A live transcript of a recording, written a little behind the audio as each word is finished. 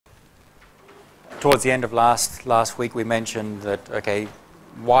towards the end of last week, we mentioned that, okay,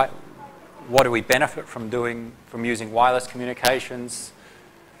 what do we benefit from using wireless communications?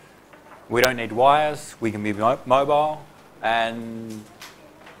 We don't need wires. We can be mobile,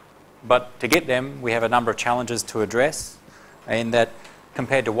 but to get them, we have a number of challenges to address. In that,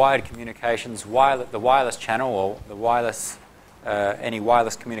 compared to wired communications, the wireless channel or the wireless any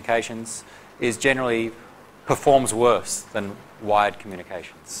wireless communications is generally performs worse than wired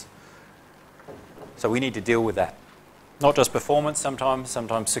communications. So we need to deal with that. Not just performance,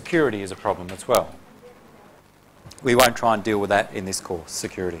 sometimes security is a problem as well. We won't try and deal with that in this course,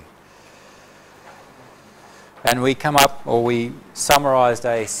 security. And we summarised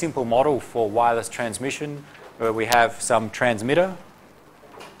a simple model for wireless transmission where we have some transmitter,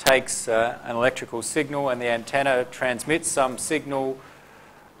 takes an electrical signal, and the antenna transmits some signal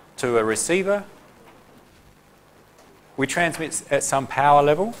to a receiver. We transmit at some power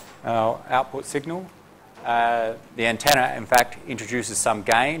level, our output signal. The antenna, in fact, introduces some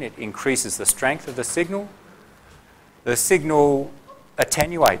gain. It increases the strength of the signal. The signal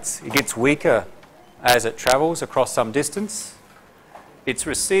attenuates. It gets weaker as it travels across some distance. It's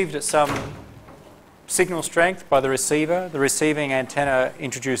received at some signal strength by the receiver. The receiving antenna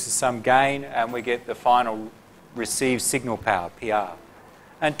introduces some gain, and we get the final received signal power, PR.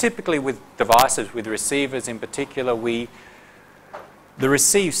 And typically with devices, with receivers in particular, the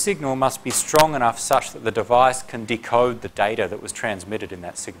received signal must be strong enough such that the device can decode the data that was transmitted in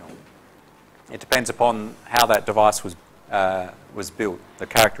that signal. It depends upon how that device was built, the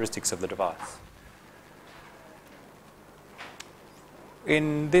characteristics of the device.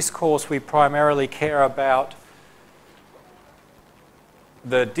 In this course, we primarily care about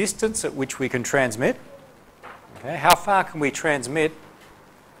the distance at which we can transmit. Okay? How far can we transmit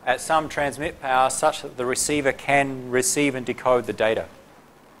at some transmit power such that the receiver can receive and decode the data?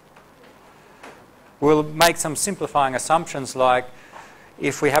 We'll make some simplifying assumptions, like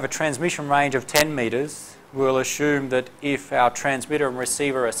if we have a transmission range of 10 metres, we'll assume that if our transmitter and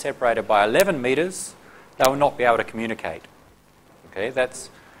receiver are separated by 11 metres, they will not be able to communicate. Okay, that's,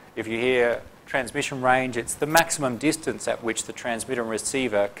 if you hear transmission range, it's the maximum distance at which the transmitter and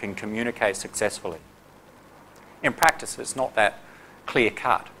receiver can communicate successfully. In practice, it's not that clear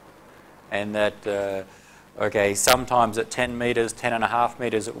cut, and that okay, sometimes at 10 metres, 10.5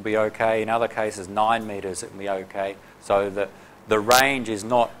 metres it will be okay. In other cases, 9 metres it will be okay. So the range is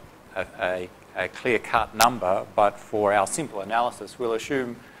not a clear cut number, but for our simple analysis, we'll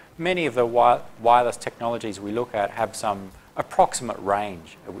assume many of the wireless technologies we look at have some approximate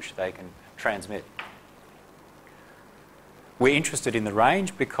range at which they can transmit. We're interested in the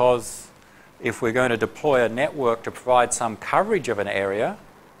range because if we're going to deploy a network to provide some coverage of an area,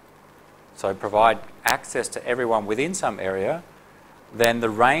 so provide access to everyone within some area, then the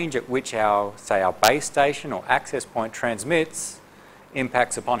range at which our base station or access point transmits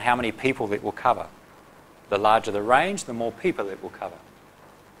impacts upon how many people it will cover. The larger the range, the more people it will cover.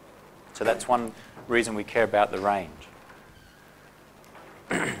 So that's one reason we care about the range.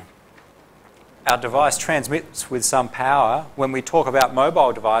 Our device transmits with some power. When we talk about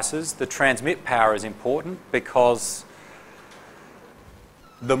mobile devices, the transmit power is important because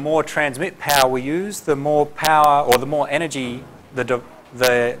the more transmit power we use, the more power or the more energy the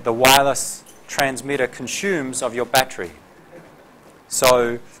wireless transmitter consumes of your battery.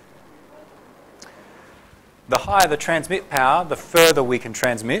 So the higher the transmit power, the further we can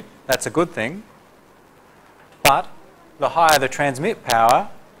transmit. That's a good thing. But the higher the transmit power,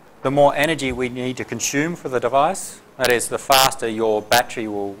 the more energy we need to consume for the device. That is, the faster your battery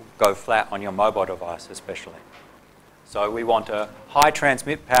will go flat on your mobile device especially. So we want a high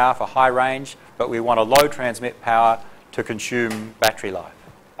transmit power for high range, but we want a low transmit power to consume battery life,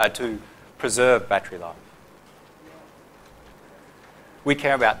 to preserve battery life. We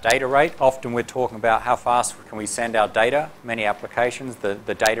care about data rate. Often we're talking about how fast can we send our data. Many applications,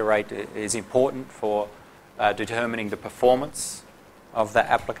 the data rate is important for determining the performance of that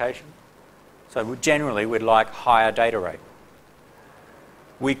application. So generally we'd like higher data rate.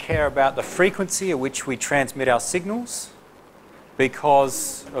 We care about the frequency at which we transmit our signals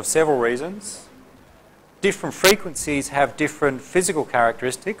because of several reasons. Different frequencies have different physical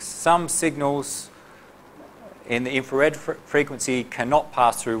characteristics. Some signals in the infrared frequency cannot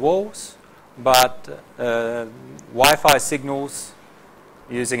pass through walls, but Wi-Fi signals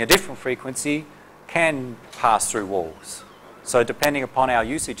using a different frequency can pass through walls. So depending upon our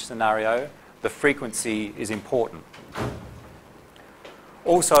usage scenario, the frequency is important.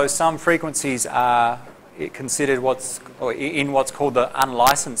 Also, some frequencies are considered in what's called the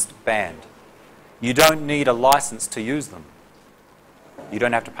unlicensed band. You don't need a license to use them. You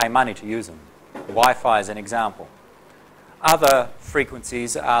don't have to pay money to use them. Wi-Fi is an example. Other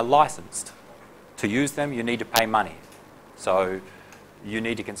frequencies are licensed. To use them, you need to pay money. So you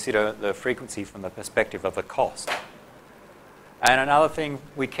need to consider the frequency from the perspective of the cost. And another thing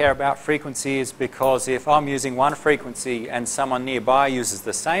we care about frequency is because if I'm using one frequency and someone nearby uses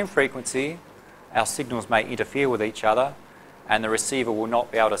the same frequency, our signals may interfere with each other and the receiver will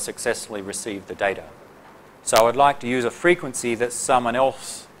not be able to successfully receive the data. So I'd like to use a frequency that someone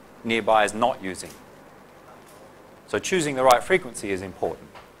else nearby is not using. So choosing the right frequency is important.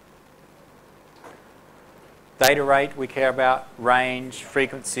 Data rate we care about, range,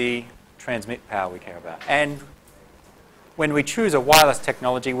 frequency, transmit power we care about. And when we choose a wireless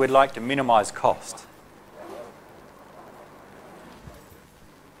technology, we'd like to minimize cost.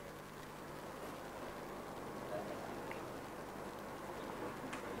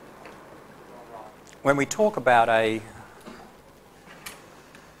 When we talk about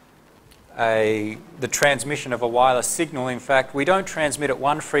the transmission of a wireless signal, in fact, we don't transmit at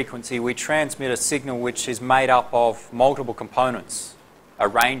one frequency, we transmit a signal which is made up of multiple components, a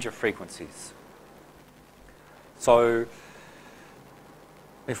range of frequencies. So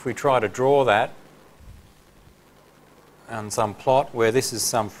if we try to draw that on some plot where this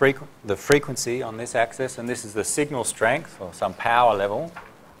is the frequency on this axis and this is the signal strength or some power level,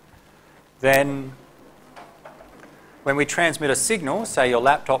 then when we transmit a signal, say your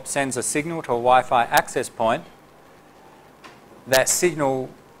laptop sends a signal to a Wi-Fi access point, that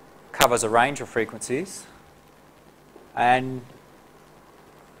signal covers a range of frequencies. And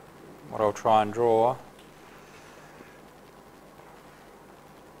what I'll try and draw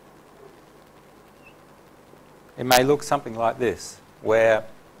it may look something like this, where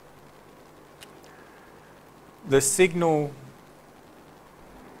the signal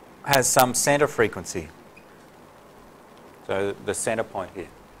has some center frequency. So the center point here.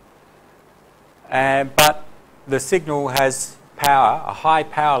 But the signal has power, a high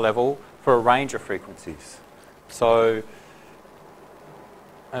power level for a range of frequencies. So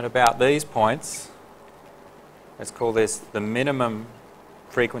at about these points, let's call this the minimum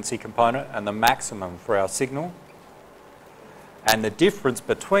frequency component and the maximum for our signal. And the difference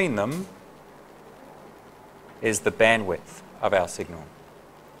between them is the bandwidth of our signal.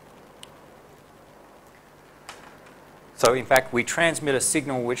 So in fact, we transmit a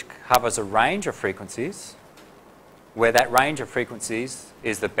signal which covers a range of frequencies, where that range of frequencies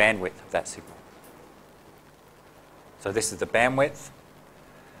is the bandwidth of that signal. So this is the bandwidth.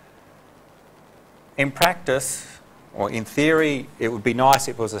 In practice, or in theory, it would be nice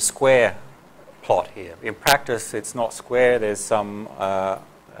if it was a square plot here. In practice, it's not square. There's some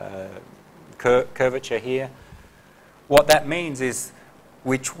curvature here. What that means is,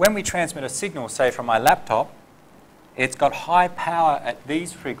 when we transmit a signal, say from my laptop, it's got high power at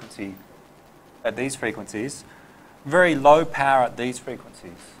these frequencies, very low power at these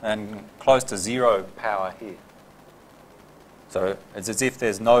frequencies, and close to zero power here. So it's as if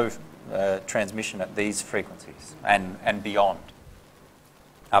there's no transmission at these frequencies and beyond,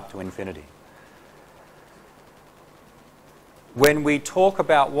 up to infinity. When we talk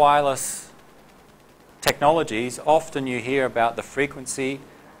about wireless technologies, often you hear about the frequency,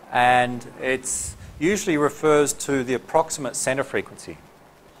 and it's usually refers to the approximate center frequency.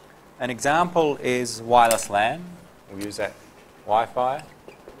 An example is wireless LAN. We'll use that Wi-Fi.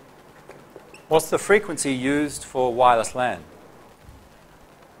 What's the frequency used for wireless LAN?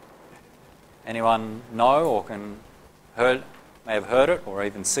 Anyone know or may have heard it or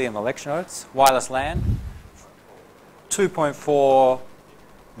even see in the lecture notes? Wireless LAN, 2.4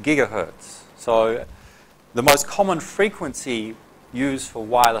 gigahertz. So the most common frequency used for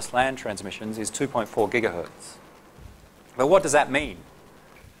wireless LAN transmissions is 2.4 gigahertz. But what does that mean?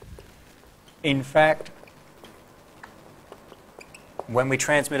 In fact, when we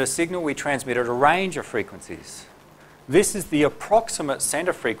transmit a signal, we transmit at a range of frequencies. This is the approximate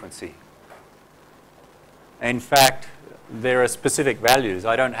center frequency. In fact, there are specific values.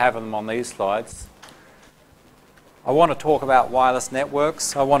 I don't have them on these slides. I want to talk about wireless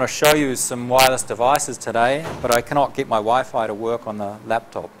networks. I want to show you some wireless devices today, but I cannot get my Wi-Fi to work on the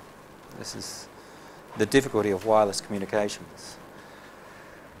laptop. This is the difficulty of wireless communications.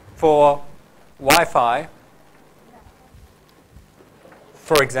 For Wi-Fi,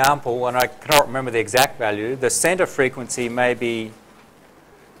 for example, and I cannot remember the exact value, the center frequency may be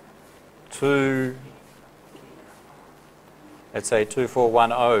let's say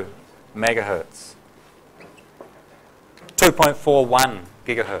 2410 megahertz. 2.41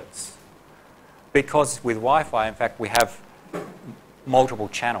 gigahertz. Because with Wi-Fi, in fact, we have multiple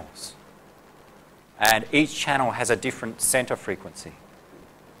channels. And each channel has a different center frequency.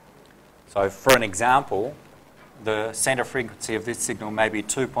 So for an example, the center frequency of this signal may be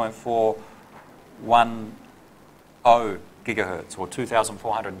 2.410 gigahertz or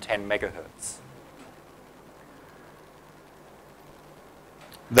 2,410 megahertz.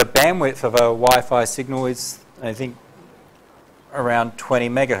 The bandwidth of a Wi-Fi signal is, I think, around 20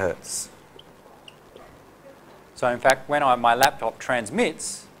 megahertz. So in fact, when my laptop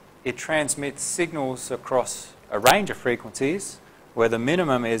transmits, it transmits signals across a range of frequencies where the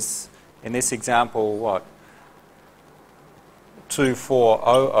minimum is, in this example, what?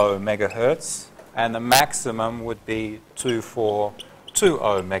 2400 megahertz, and the maximum would be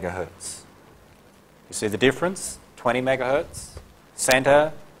 2420 megahertz. You see the difference? 20 megahertz,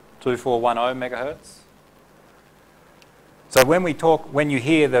 center, 2410 megahertz. So when you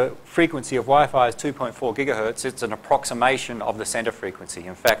hear the frequency of Wi-Fi is 2.4 gigahertz, it's an approximation of the center frequency.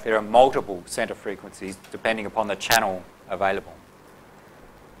 In fact, there are multiple center frequencies depending upon the channel available.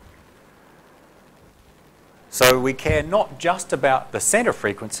 So we care not just about the center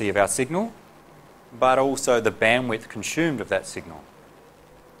frequency of our signal, but also the bandwidth consumed of that signal.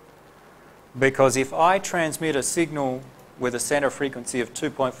 Because if I transmit a signal with a center frequency of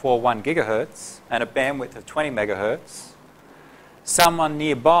 2.41 gigahertz and a bandwidth of 20 megahertz, someone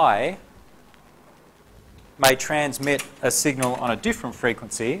nearby may transmit a signal on a different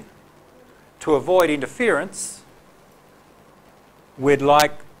frequency. To avoid interference, we'd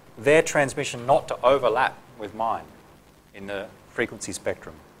like their transmission not to overlap with mine in the frequency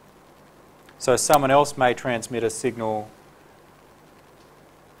spectrum. So someone else may transmit a signal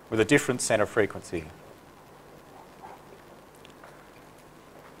with a different center frequency.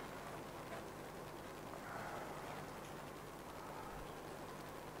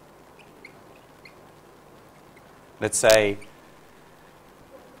 Let's say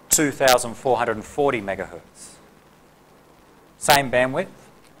 2,440 megahertz. Same bandwidth,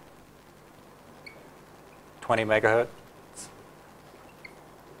 20 megahertz.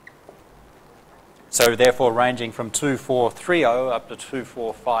 So therefore ranging from 2430 up to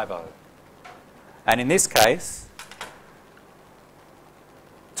 2450. And in this case,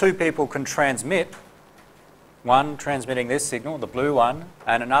 two people can transmit, one transmitting this signal, the blue one,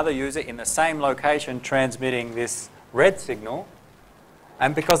 and another user in the same location transmitting this red signal.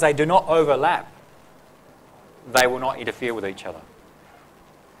 And because they do not overlap, they will not interfere with each other.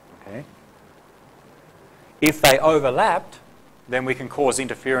 Okay? If they overlapped, then we can cause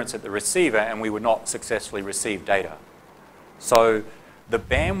interference at the receiver and we would not successfully receive data. So the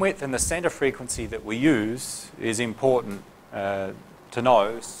bandwidth and the center frequency that we use is important to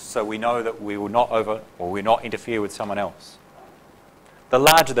know, so we know that we will not will not interfere with someone else. The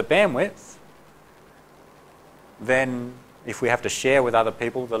larger the bandwidth, then if we have to share with other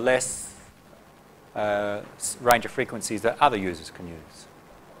people, the less range of frequencies that other users can use.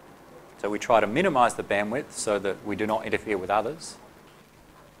 So we try to minimize the bandwidth so that we do not interfere with others.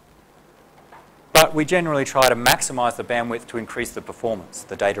 But we generally try to maximize the bandwidth to increase the performance,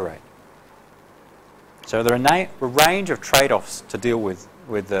 the data rate. So there are a range of trade-offs to deal with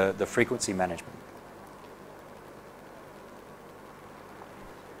the frequency management.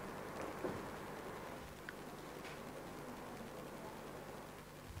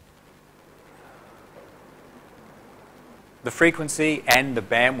 The frequency and the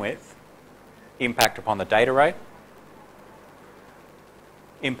bandwidth impact upon the data rate,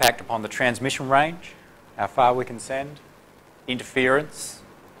 impact upon the transmission range, how far we can send, interference,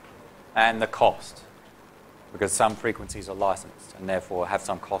 and the cost, because some frequencies are licensed and therefore have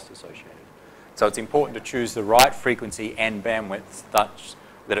some cost associated. So it's important to choose the right frequency and bandwidth such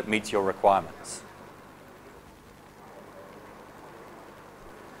that it meets your requirements.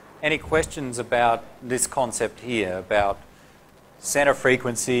 Any questions about this concept here, about center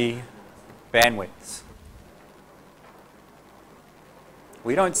frequency, bandwidths?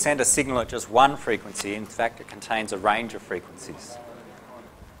 We don't send a signal at just one frequency. In fact, it contains a range of frequencies.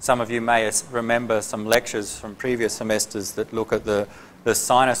 Some of you may remember some lectures from previous semesters that look at the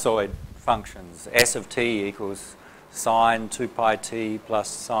sinusoid functions. S of t equals sine 2 pi t plus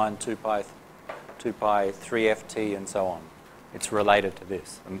sine 2 pi 3ft and so on. It's related to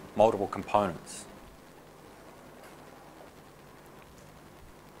this, multiple components.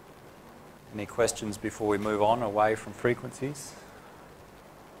 Any questions before we move on away from frequencies?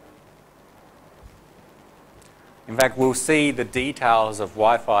 In fact, we'll see the details of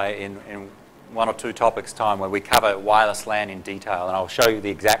Wi-Fi in one or two topics' time where we cover wireless LAN in detail, and I'll show you the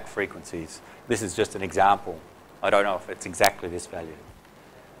exact frequencies. This is just an example. I don't know if it's exactly this value.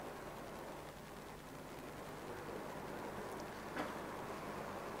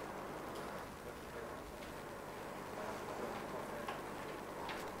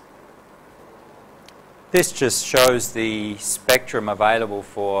 This just shows the spectrum available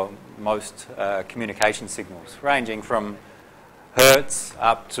for most communication signals, ranging from hertz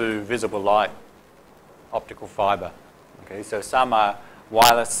up to visible light, optical fibre. Okay, so some are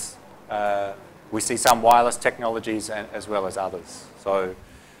wireless. We see some wireless technologies as well as others. So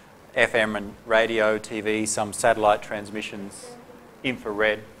FM and radio, TV, some satellite transmissions,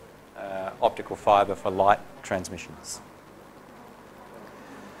 infrared, optical fibre for light transmissions.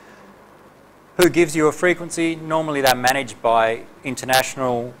 Who gives you a frequency? Normally they're managed by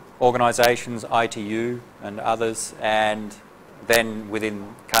international organisations, ITU and others, and then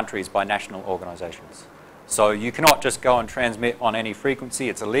within countries by national organisations. So you cannot just go and transmit on any frequency,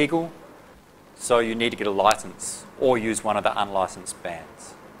 it's illegal, so you need to get a licence or use one of the unlicensed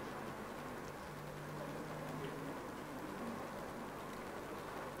bands.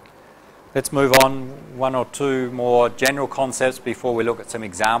 Let's move on one or two more general concepts before we look at some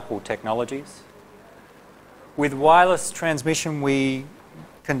example technologies. With wireless transmission, we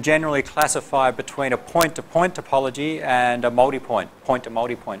can generally classify between a point-to-point topology and a multi-point,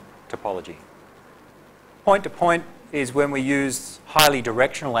 point-to-multi-point topology. Point-to-point is when we use highly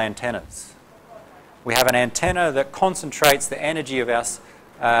directional antennas. We have an antenna that concentrates the energy of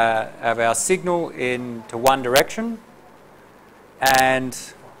our signal into one direction, and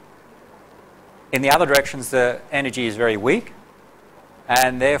in the other directions the energy is very weak,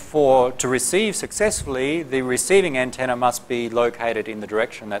 and therefore to receive successfully the receiving antenna must be located in the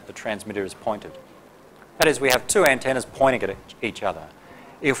direction that the transmitter is pointed. That is, we have two antennas pointing at each other.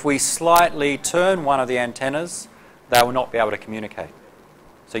 If we slightly turn one of the antennas, they will not be able to communicate.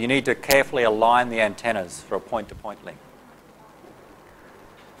 So you need to carefully align the antennas for a point-to-point link.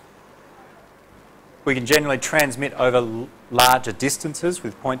 We can generally transmit over larger distances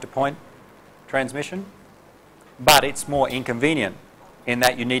with point-to-point transmission, but it's more inconvenient in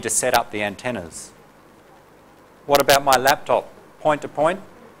that you need to set up the antennas. What about my laptop? Point-to-point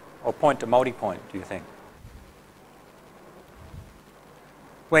or point-to-multi-point, do you think?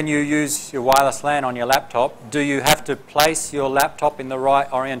 When you use your wireless LAN on your laptop, do you have to place your laptop in the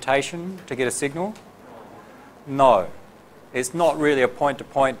right orientation to get a signal? No. It's not really a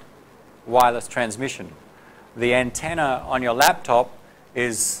point-to-point wireless transmission. The antenna on your laptop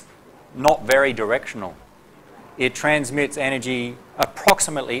is not very directional. It transmits energy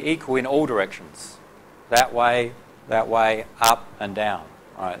approximately equal in all directions. That way, up and down.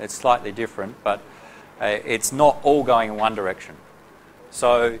 All right, it's slightly different, but it's not all going in one direction.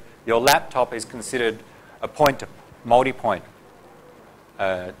 So your laptop is considered a point-to-multi-point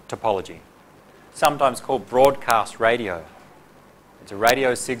topology, sometimes called broadcast radio. It's a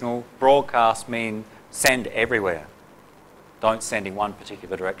radio signal. Broadcast means send everywhere. Don't send in one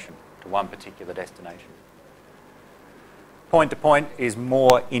particular direction to one particular destination. Point-to-point is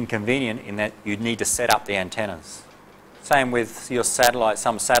more inconvenient in that you need to set up the antennas. Same with your satellite,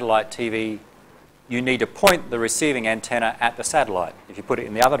 some satellite TV. You need to point the receiving antenna at the satellite. If you put it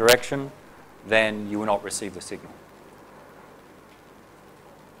in the other direction, then you will not receive the signal.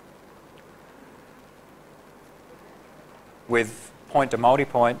 With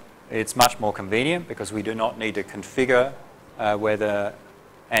point-to-multi-point, it's much more convenient because we do not need to configure where the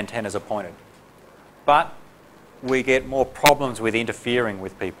antennas are pointed. But we get more problems with interfering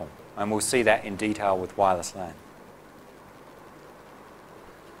with people, and we'll see that in detail with wireless LAN.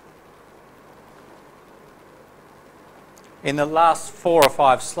 In the last 4 or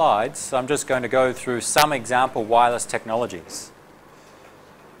 5 slides, I'm just going to go through some example wireless technologies.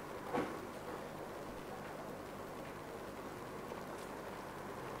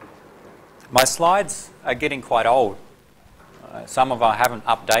 My slides are getting quite old. Some of them I haven't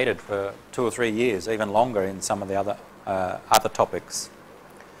updated for 2 or 3 years, even longer in some of the other topics.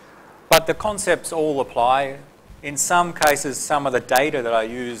 But the concepts all apply. In some cases, some of the data that I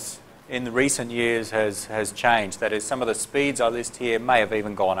use in the recent years has changed. That is, some of the speeds I list here may have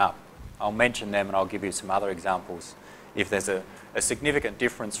even gone up. I'll mention them and I'll give you some other examples if there's a significant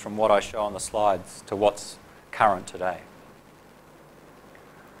difference from what I show on the slides to what's current today.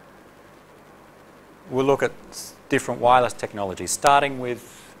 We'll look at different wireless technologies, starting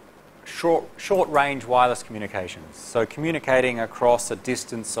with short-range wireless communications. So communicating across a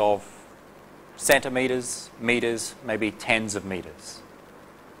distance of centimetres, metres, maybe tens of metres.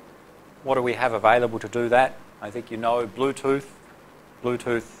 What do we have available to do that? I think you know Bluetooth.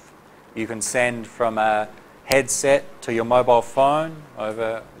 Bluetooth, you can send from a headset to your mobile phone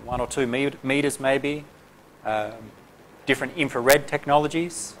over 1 or 2 metres maybe. Different infrared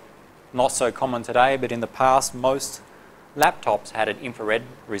technologies. Not so common today, but in the past most laptops had an infrared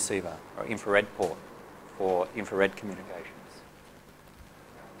receiver or infrared port for infrared communications.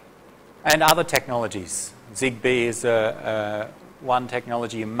 And other technologies. ZigBee is one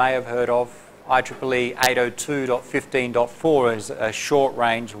technology you may have heard of. IEEE 802.15.4 is a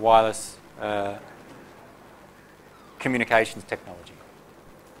short-range wireless communications technology.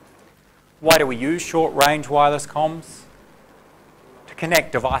 Why do we use short-range wireless comms? To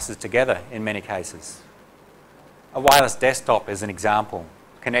connect devices together in many cases. A wireless desktop is an example.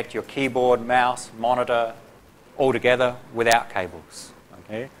 Connect your keyboard, mouse, monitor all together without cables.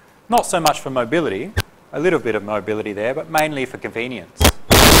 Okay? Not so much for mobility, a little bit of mobility there, but mainly for convenience.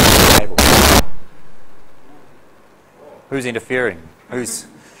 Cables. Who's interfering? Who's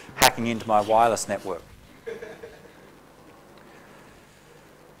hacking into my wireless network?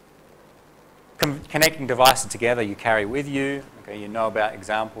 Connecting devices together you carry with you. Okay, you know about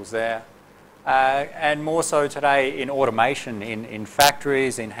examples there. And more so today in automation, in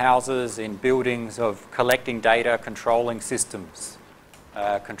factories, in houses, in buildings, of collecting data, controlling systems,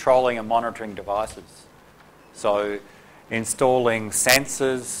 controlling and monitoring devices. So installing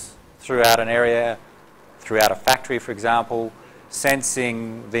sensors throughout an area, throughout a factory, for example,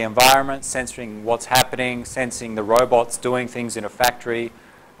 sensing the environment, sensing what's happening, sensing the robots doing things in a factory,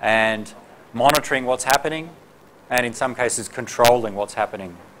 and monitoring what's happening, and in some cases controlling what's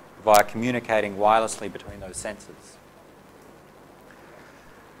happening via communicating wirelessly between those sensors.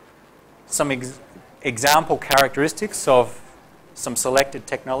 Some example characteristics of some selected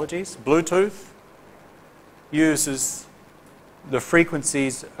technologies. Bluetooth uses the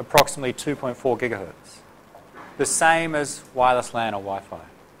frequencies approximately 2.4 gigahertz, the same as wireless LAN or Wi-Fi.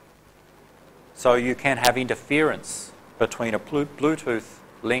 So you can have interference between a Bluetooth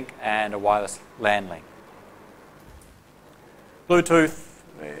link and a wireless LAN link. Bluetooth,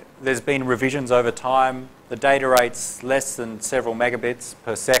 there's been revisions over time. The data rate's less than several megabits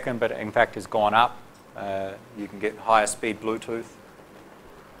per second, but in fact has gone up. You can get higher speed Bluetooth.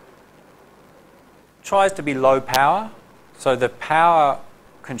 Tries to be low power, so the power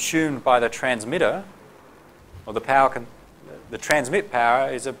consumed by the transmitter, or the transmit power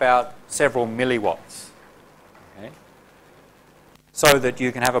is about several milliwatts. Okay? So that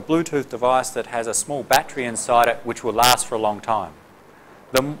you can have a Bluetooth device that has a small battery inside it which will last for a long time.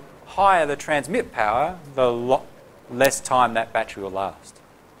 The higher the transmit power, the less time that battery will last.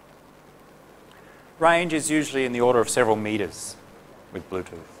 Range is usually in the order of several meters with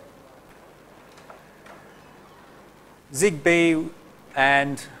Bluetooth. ZigBee,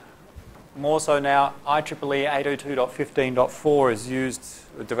 and more so now, IEEE 802.15.4 is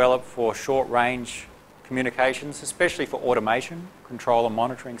developed for short-range communications, especially for automation, control and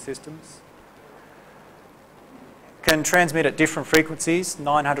monitoring systems. Can transmit at different frequencies,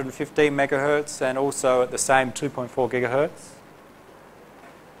 915 megahertz and also at the same 2.4 gigahertz.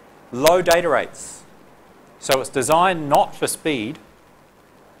 Low data rates. So it's designed not for speed,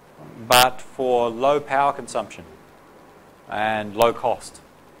 but for low power consumption and low cost.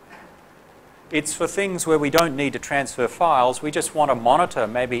 It's for things where we don't need to transfer files. We just want to monitor,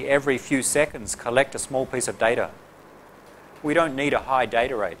 maybe every few seconds, collect a small piece of data. We don't need a high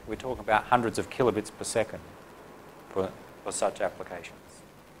data rate. We're talking about hundreds of kilobits per second for such applications,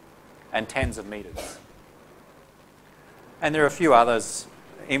 and tens of meters. And there are a few others.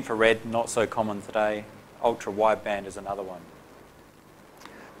 Infrared, not so common today. Ultra wideband is another one.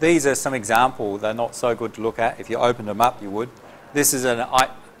 These are some examples. They're not so good to look at. If you opened them up, you would. This is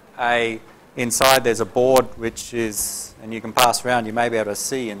inside there's a board which is, and you can pass around, you may be able to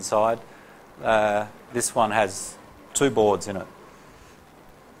see inside. This one has 2 boards in it.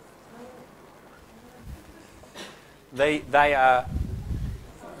 They are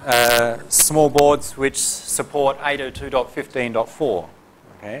small boards which support 802.15.4,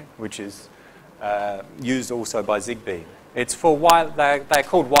 okay, which is used also by ZigBee. It's for they're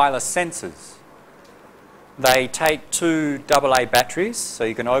called wireless sensors. They take 2 AA batteries, so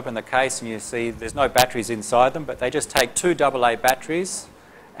you can open the case and you see there's no batteries inside them, but they just take 2 AA batteries,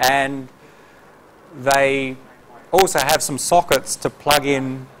 and they also have some sockets to plug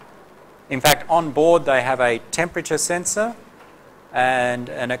in. In fact, on board they have a temperature sensor and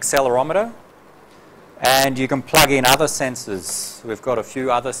an accelerometer, and you can plug in other sensors. We've got a few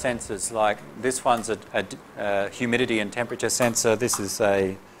other sensors, like this one's a humidity and temperature sensor. This is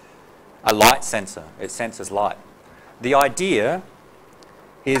a light sensor. It senses light. The idea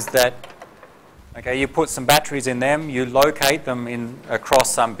is that, okay, you put some batteries in them, you locate them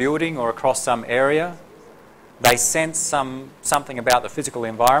across some building or across some area. They sense something about the physical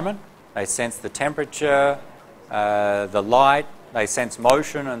environment. They sense the temperature, the light, they sense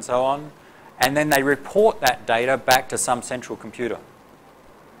motion and so on. And then they report that data back to some central computer.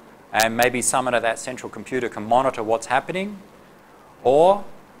 And maybe someone at that central computer can monitor what's happening, or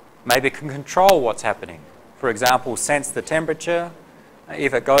maybe can control what's happening. For example, sense the temperature.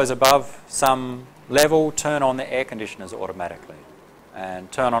 If it goes above some level, turn on the air conditioners automatically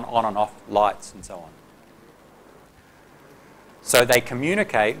and turn on and off lights and so on. So they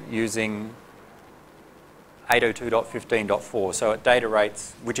communicate using 802.15.4, so at data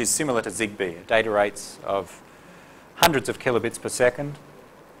rates, which is similar to Zigbee, at data rates of hundreds of kilobits per second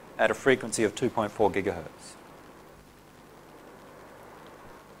at a frequency of 2.4 gigahertz.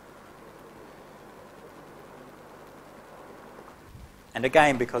 And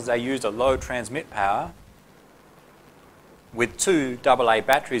again, because they used a low transmit power, with 2 AA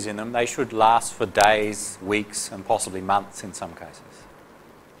batteries in them, they should last for days, weeks, and possibly months in some cases.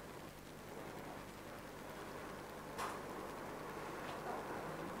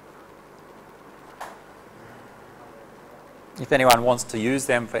 If anyone wants to use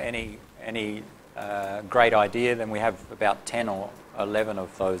them for any great idea, then we have about 10 or 11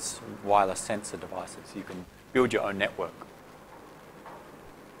 of those wireless sensor devices. You can build your own network.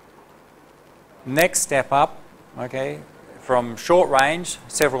 Next step up, okay, from short range,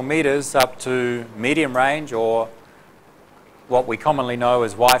 several meters, up to medium range, or what we commonly know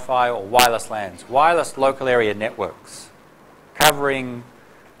as Wi-Fi or wireless LANs, wireless local area networks, covering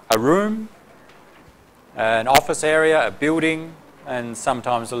a room, an office area, a building, and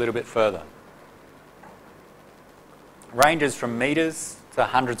sometimes a little bit further. Ranges from meters to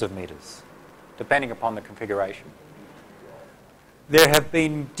hundreds of meters, depending upon the configuration. There have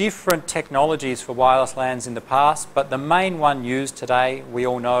been different technologies for wireless LANs in the past, but the main one used today, we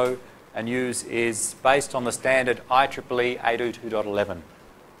all know and use, is based on the standard IEEE 802.11.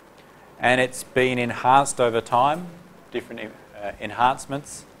 And it's been enhanced over time, different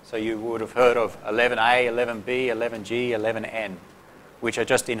enhancements. So you would have heard of 11A, 11B, 11G, 11N, which are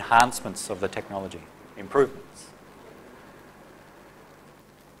just enhancements of the technology, improvements.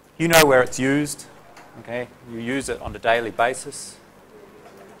 You know where it's used, okay? You use it on a daily basis.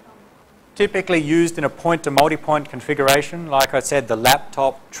 Typically used in a point-to-multipoint configuration. Like I said, the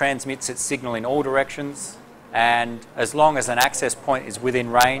laptop transmits its signal in all directions, and as long as an access point is within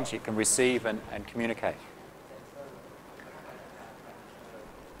range, it can receive and communicate.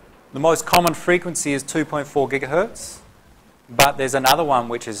 The most common frequency is 2.4 gigahertz, but there's another one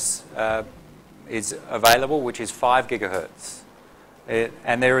which is available, which is 5 gigahertz.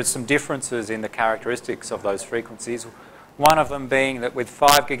 And there are some differences in the characteristics of those frequencies. One of them being that with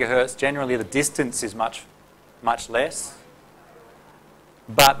 5 gigahertz, generally the distance is much less,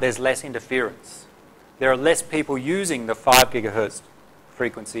 but there's less interference. There are less people using the 5 gigahertz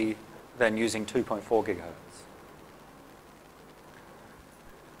frequency than using 2.4 gigahertz.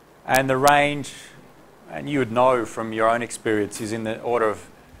 And the range, and you would know from your own experience, is in the order of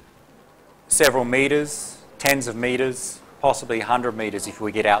several meters, tens of meters, possibly 100 meters if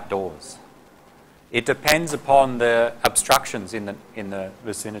we get outdoors. It depends upon the obstructions in the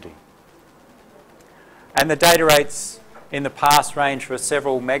vicinity. And the data rates in the past range for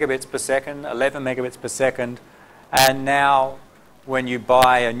several megabits per second, 11 megabits per second, and now when you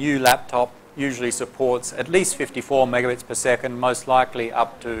buy a new laptop, usually supports at least 54 megabits per second, most likely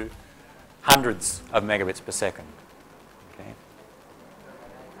up to hundreds of megabits per second. Okay.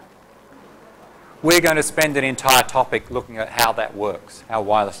 We're going to spend an entire topic looking at how that works, how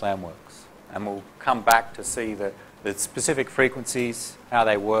wireless LAN works. And we'll come back to see the specific frequencies, how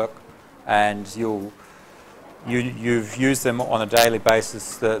they work, and you've used them on a daily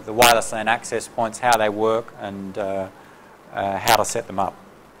basis, the wireless LAN access points, how they work, and how to set them up.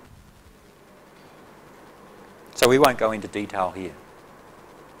 So we won't go into detail here.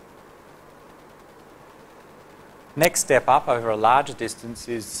 Next step up over a larger distance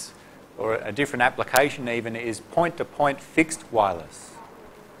is, or a different application even, is point-to-point fixed wireless.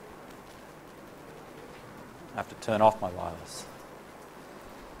 I have to turn off my wireless.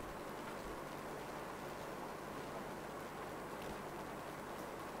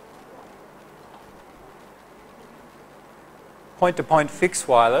 Point-to-point fixed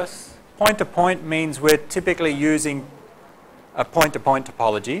wireless. Point-to-point means we're typically using a point-to-point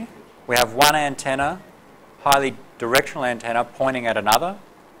topology. We have one antenna, highly directional antenna, pointing at another.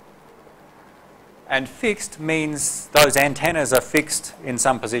 And fixed means those antennas are fixed in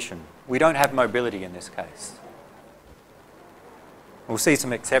some position. We don't have mobility in this case. We'll see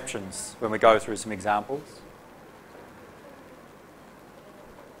some exceptions when we go through some examples.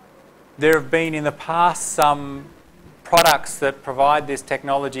 There have been in the past some products that provide this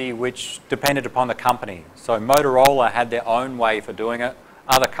technology which depended upon the company. So Motorola had their own way for doing it.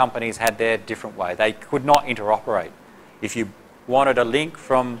 Other companies had their different way. They could not interoperate. If you wanted a link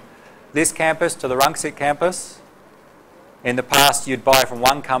from this campus to the Rangsit campus, In the past, you'd buy from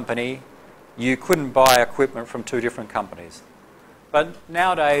one company. You couldn't buy equipment from two different companies. But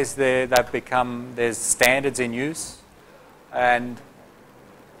nowadays, there's standards in use, and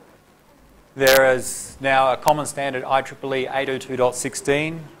there is now a common standard IEEE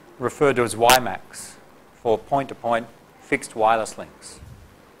 802.16 referred to as WiMAX for point-to-point fixed wireless links.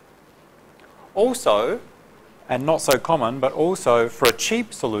 Also, and not so common, but also for a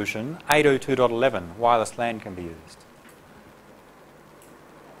cheap solution, 802.11 wireless LAN can be used.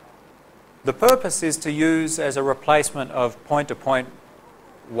 The purpose is to use as a replacement of point-to-point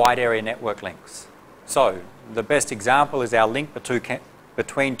wide area network links. So the best example is our link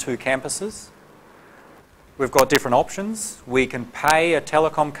between two campuses. We've got different options. We can pay a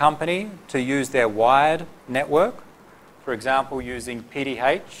telecom company to use their wired network, for example using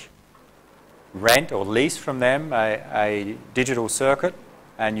PDH, rent or lease from them a digital circuit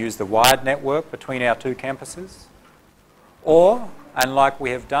and use the wired network between our two campuses. Or, and like we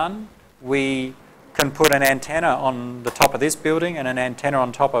have done, we can put an antenna on the top of this building and an antenna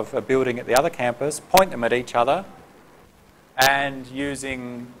on top of a building at the other campus, point them at each other, and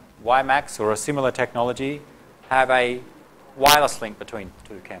using WiMAX or a similar technology, have a wireless link between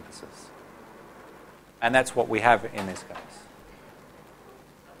two campuses. And that's what we have in this case.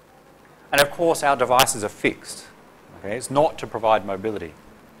 And of course, our devices are fixed. Okay? It's not to provide mobility.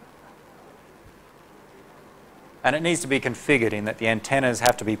 And it needs to be configured in that the antennas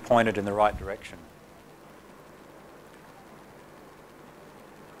have to be pointed in the right direction.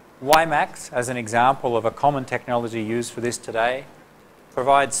 WiMAX, as an example of a common technology used for this today,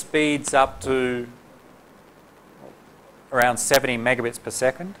 provides speeds up to around 70 megabits per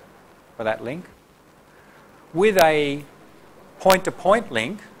second for that link. With a point-to-point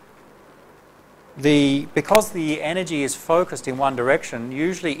link, because the energy is focused in one direction,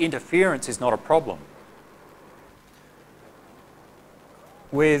 usually interference is not a problem.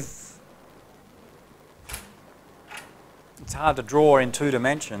 It's hard to draw in two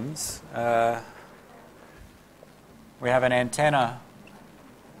dimensions. We have an antenna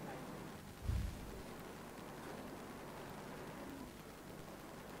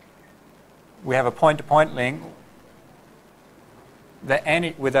we have a point-to-point link.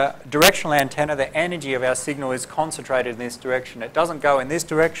 With a directional antenna, the energy of our signal is concentrated in this direction. It doesn't go in this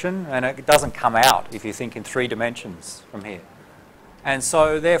direction, and it doesn't come out, if you think in 3 dimensions from here. And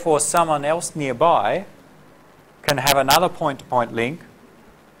so, therefore, someone else nearby can have another point-to-point link,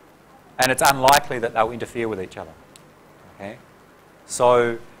 and it's unlikely that they'll interfere with each other. Okay?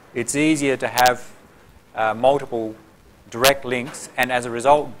 So, it's easier to have multiple direct links, and as a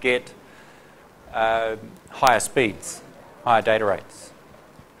result, get higher speeds, higher data rates.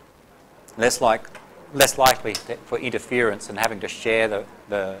 Less likely for interference and having to share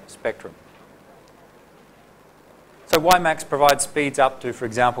the spectrum. So WiMAX provides speeds up to, for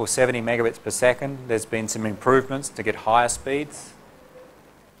example, 70 megabits per second. There's been some improvements to get higher speeds.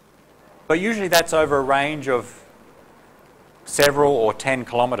 But usually that's over a range of several or 10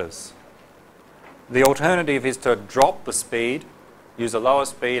 kilometres. The alternative is to drop the speed, use a lower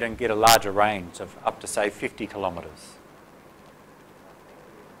speed and get a larger range of up to, say, 50 kilometres.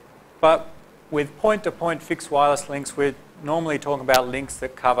 But with point-to-point fixed wireless links, we're normally talking about links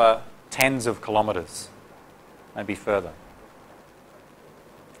that cover tens of kilometres, maybe further.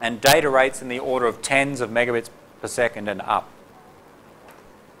 And data rates in the order of tens of megabits per second and up.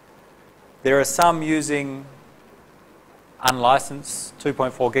 There are some using unlicensed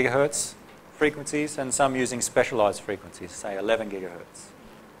 2.4 gigahertz frequencies and some using specialised frequencies, say 11 gigahertz.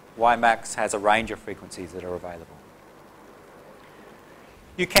 WiMAX has a range of frequencies that are available.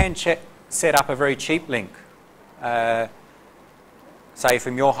 You can set up a very cheap link, say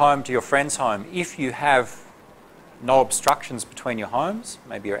from your home to your friend's home. If you have no obstructions between your homes,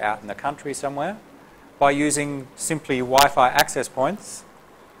 maybe you're out in the country somewhere, by using simply Wi-Fi access points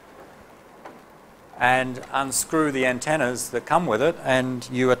and unscrew the antennas that come with it, and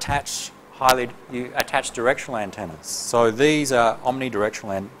you attach directional antennas. So these are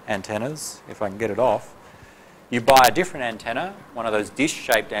omnidirectional antennas, if I can get it off. You buy a different antenna, one of those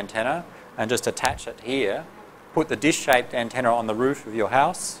dish-shaped antenna, and just attach it here. Put the dish-shaped antenna on the roof of your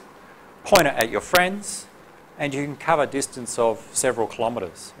house, point it at your friends, and you can cover a distance of several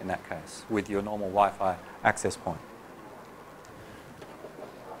kilometres in that case with your normal Wi-Fi access point.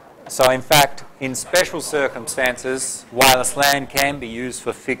 So in fact, in special circumstances, wireless LAN can be used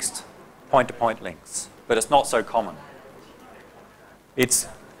for fixed point-to-point links, but it's not so common. It's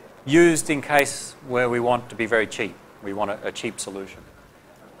used in case where we want to be very cheap. We want a cheap solution.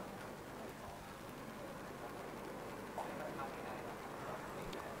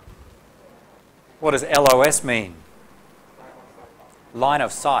 What does LOS mean? line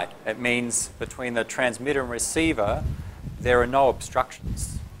of sight. It means between the transmitter and receiver, there are no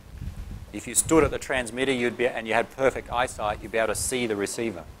obstructions. If you stood at the transmitter and you had perfect eyesight, you'd be able to see the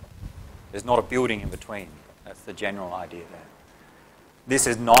receiver. There's not a building in between. That's the general idea there. This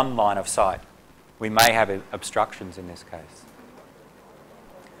is non-line of sight. We may have obstructions in this case.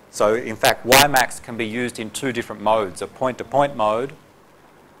 So in fact, WiMAX can be used in two different modes, a point-to-point mode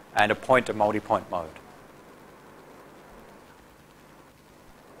and a point-to-multipoint mode.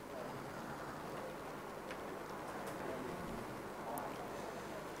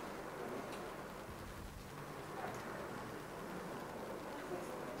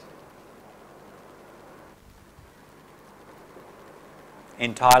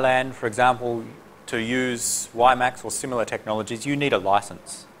 In Thailand, for example, to use WiMAX or similar technologies, you need a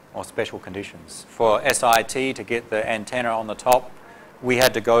license or special conditions. For SIT, to get the antenna on the top, we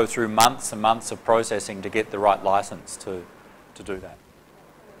had to go through months and months of processing to get the right license to do that.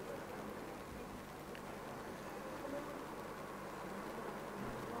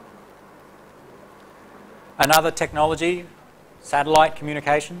 Another technology, satellite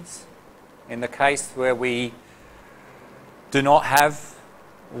communications. In the case where we do not have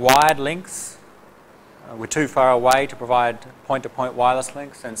wired links, we're too far away to provide point-to-point wireless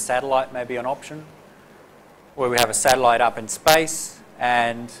links, and satellite may be an option. Where we have a satellite up in space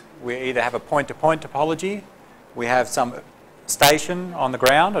and we either have a point-to-point topology, we have some station on the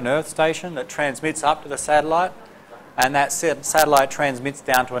ground, an Earth station that transmits up to the satellite, and that satellite transmits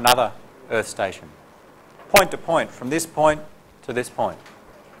down to another Earth station. Point-to-point, from this point to this point.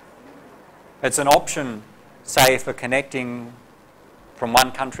 It's an option, say, for connecting from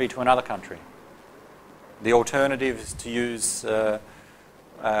one country to another country. The alternative is to use a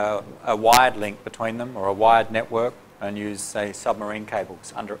wired link between them, or a wired network, and use, say, submarine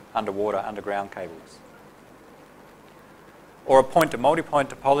cables, underwater, underground cables. Or a point-to-multipoint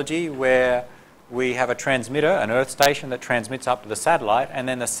topology where we have a transmitter, an Earth station that transmits up to the satellite, and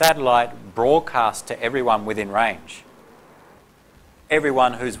then the satellite broadcasts to everyone within range.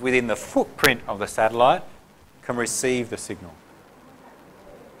 Everyone who's within the footprint of the satellite can receive the signal.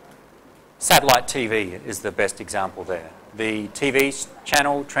 Satellite TV is the best example there. The TV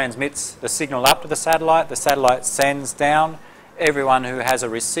channel transmits the signal up to the satellite sends down. Everyone who has a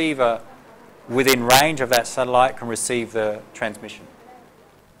receiver within range of that satellite can receive the transmission.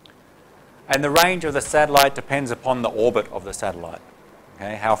 And the range of the satellite depends upon the orbit of the satellite,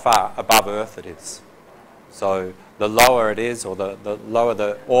 okay, how far above Earth it is. So the lower it is, or the lower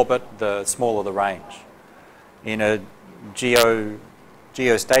the orbit, the smaller the range. In a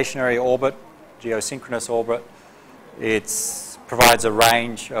geostationary orbit, geosynchronous orbit, it provides a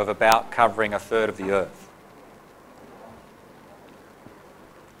range of about covering a third of the Earth.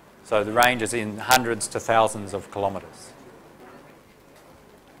 So the range is in hundreds to thousands of kilometres.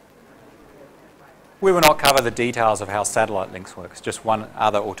 We will not cover the details of how satellite links works, just one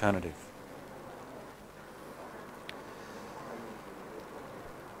other alternative.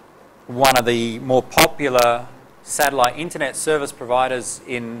 One of the more popular satellite internet service providers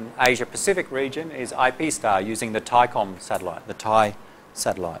in Asia Pacific region is IP-Star, using the Thaicom satellite, the Thai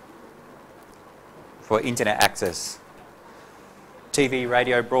satellite, for internet access. TV,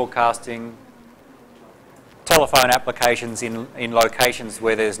 radio broadcasting, telephone applications in locations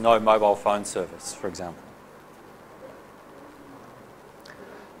where there's no mobile phone service, for example.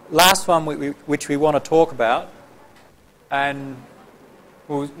 Last one which we want to talk about, and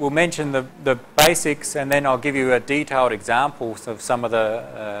we'll mention the basics, and then I'll give you a detailed examples of some of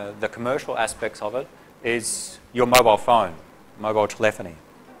the commercial aspects of it, is your mobile phone, mobile telephony,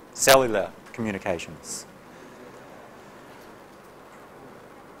 cellular communications.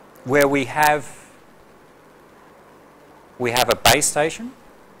 Where we have a base station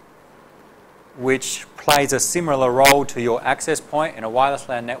which plays a similar role to your access point in a wireless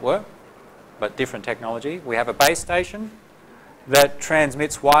LAN network, but different technology. We have a base station that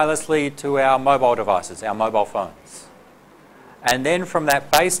transmits wirelessly to our mobile devices, our mobile phones. And then from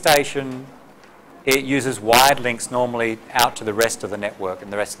that base station, it uses wired links normally out to the rest of the network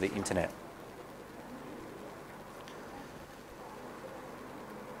and the rest of the internet.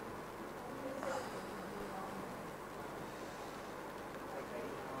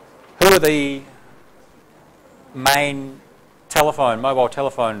 Who are the main mobile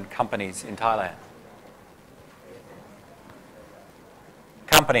telephone companies in Thailand?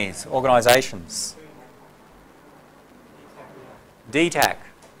 Companies, organisations. DTAC.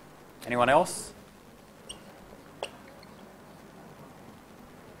 Anyone else?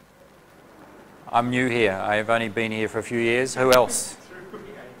 I'm new here. I've only been here for a few years. Who else?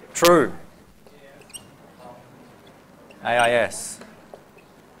 True. AIS.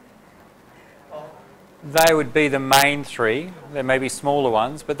 they would be the main three. There may be smaller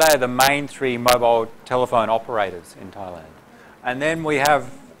ones, but they are the main three mobile telephone operators in Thailand. And then we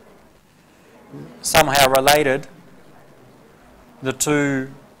have, somehow related, the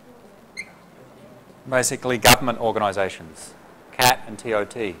two basically government organisations, CAT and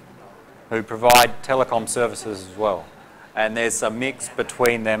TOT, who provide telecom services as well. And there's a mix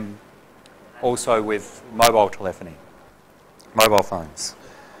between them also with mobile telephony, mobile phones.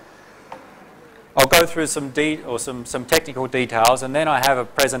 I'll go through some technical details, and then I have a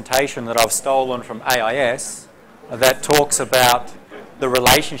presentation that I've stolen from AIS that talks about the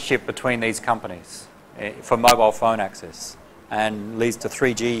relationship between these companies for mobile phone access and leads to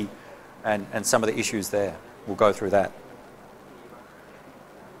 3G and some of the issues there. We'll go through that.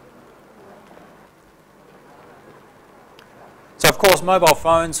 So of course mobile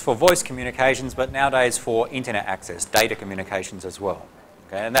phones for voice communications, but nowadays for internet access, data communications as well.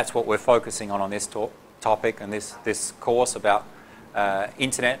 Okay? And that's what we're focusing on this topic and this course about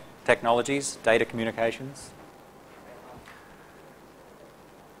internet technologies, data communications.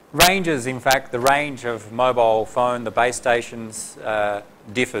 Ranges, in fact, the range of mobile phone, the base stations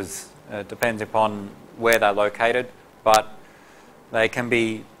differs. Depends upon where they're located, but they can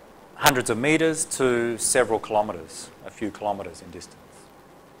be hundreds of metres to several kilometres, a few kilometres in distance.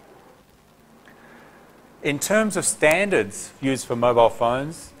 In terms of standards used for mobile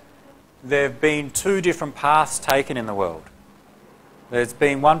phones, there have been two different paths taken in the world. There's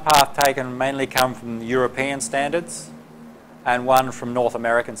been one path taken mainly come from the European standards and one from North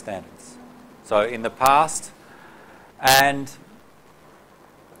American standards. So in the past, and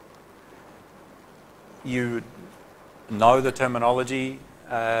you know the terminology,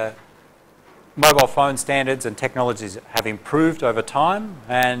 mobile phone standards and technologies have improved over time,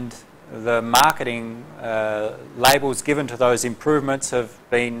 and the marketing labels given to those improvements have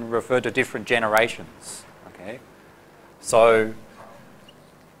been referred to different generations. Okay, so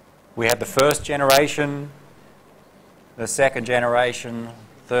we had the first generation, the second generation,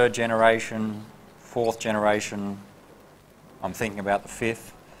 third generation, fourth generation. I'm thinking about the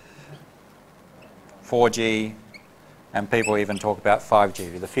fifth, 4G, and people even talk about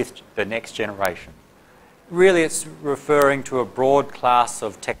 5G, the next generation. Really, it's referring to a broad class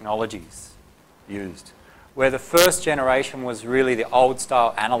of technologies used, where the first generation was really the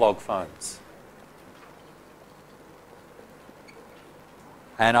old-style analog phones.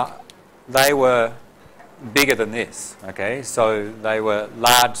 And they were bigger than this, okay? So they were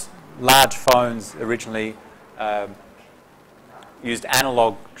large phones originally, used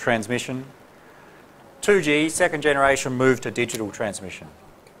analog transmission. 2G, second generation, moved to digital transmission.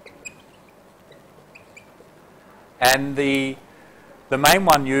 And the main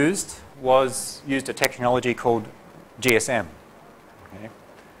one used a technology called GSM. Okay.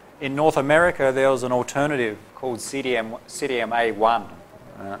 In North America, there was an alternative called CDMA1.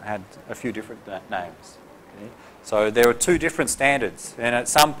 Had a few different names. Okay. So there were two different standards, and at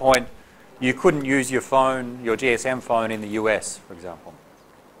some point, you couldn't use your phone, your GSM phone, in the US, for example.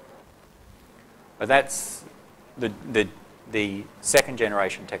 But that's the second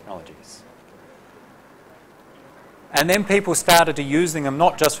generation technologies. And then people started to using them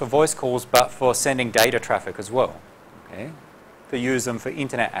not just for voice calls, but for sending data traffic as well. Okay? To use them for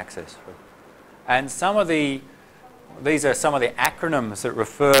internet access. And these are some of the acronyms that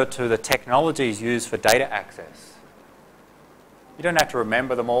refer to the technologies used for data access. You don't have to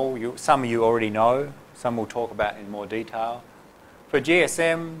remember them all. Some you already know. Some we'll talk about in more detail. For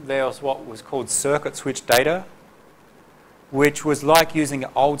GSM, there was what was called circuit switch data, which was like using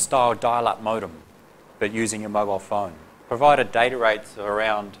an old-style dial-up modem, but using a mobile phone. Provided data rates of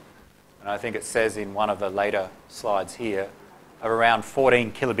around, and I think it says in one of the later slides here, of around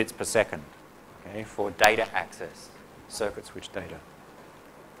 14 kilobits per second, okay, for data access, circuit switch data.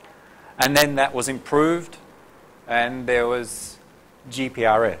 And then that was improved, and there was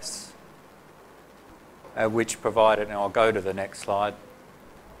GPRS, which provided, and I'll go to the next slide,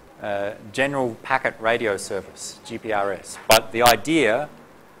 General Packet Radio Service, GPRS. But the idea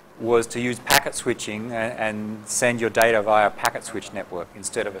was to use packet switching and send your data via a packet switch network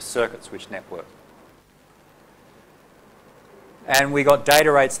instead of a circuit switch network. And we got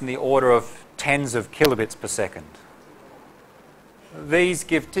data rates in the order of tens of kilobits per second. These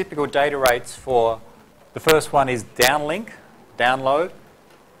give typical data rates for, the first one is downlink, download,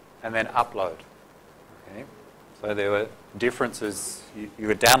 and then upload. Okay. So there were differences. You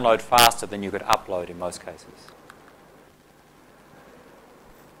could download faster than you could upload in most cases.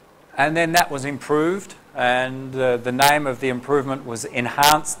 And then that was improved, and the name of the improvement was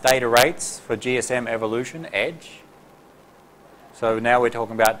Enhanced Data Rates for GSM Evolution, EDGE. So now we're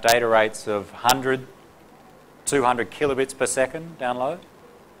talking about data rates of 100 200 kilobits per second download.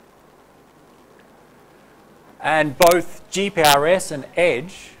 And both GPRS and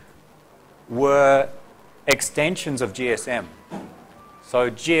EDGE were extensions of GSM. So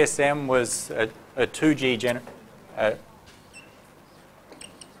GSM was a 2G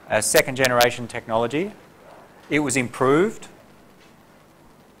a second generation technology. It was improved.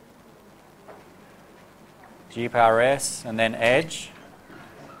 GPRS and then EDGE.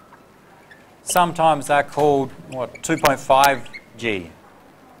 Sometimes they're called, 2.5G.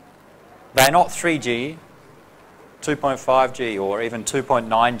 They're not 3G, 2.5G or even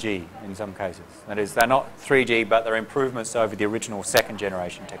 2.9G in some cases. That is, they're not 3G, but they're improvements over the original second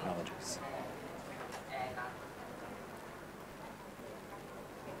generation technologies.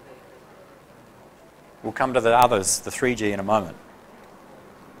 We'll come to the others, the 3G, in a moment.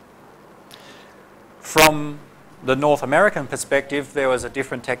 From the North American perspective, there was a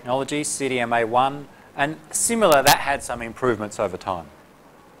different technology, CDMA1, and similar, that had some improvements over time.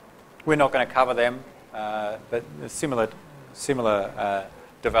 We're not going to cover them, but similar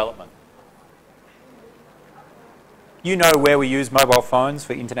development. You know where we use mobile phones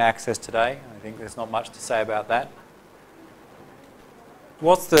for internet access today. I think there's not much to say about that.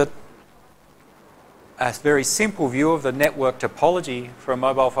 What's a very simple view of the network topology for a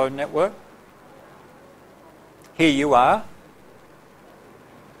mobile phone network? Here you are.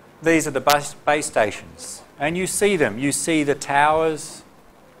 These are the base stations. And you see them. You see the towers.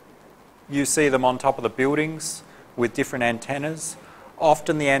 You see them on top of the buildings with different antennas.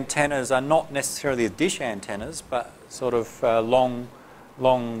 Often the antennas are not necessarily the dish antennas, but sort of long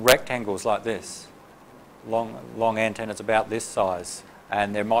rectangles like this. Long antennas about this size.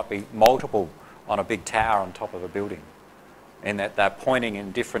 And there might be multiple on a big tower on top of a building, in that they're pointing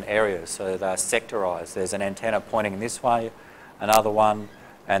in different areas, so they're sectorized. There's an antenna pointing in this way, another one,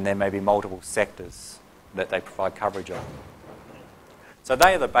 and there may be multiple sectors that they provide coverage of. So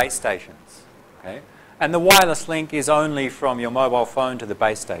they are the base stations, okay? And the wireless link is only from your mobile phone to the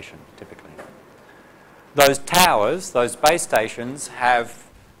base station, typically. Those towers, those base stations, have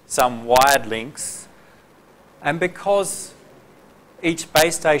some wired links, and because each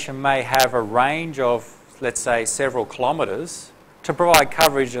base station may have a range of, let's say, several kilometres, to provide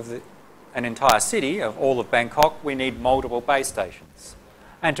coverage of an entire city, of all of Bangkok, we need multiple base stations.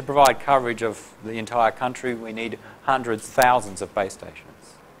 And to provide coverage of the entire country, we need hundreds, thousands of base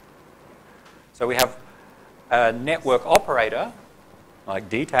stations. So we have a network operator, like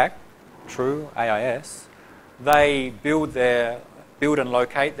DTAC, True, AIS. They build and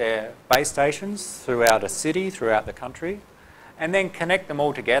locate their base stations throughout a city, throughout the country, and then connect them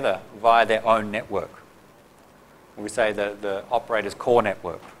all together via their own network. We say the operator's core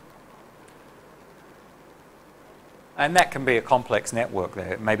network. And that can be a complex network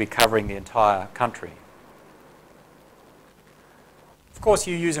there. It may be covering the entire country. Of course,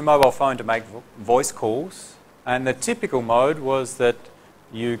 you use a mobile phone to make voice calls. And the typical mode was that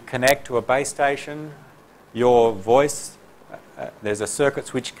you connect to a base station, your voice, there's a circuit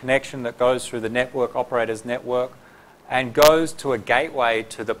switch connection that goes through the network operator's network and goes to a gateway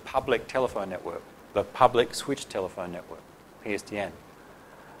to the public telephone network, the public switch telephone network, PSTN.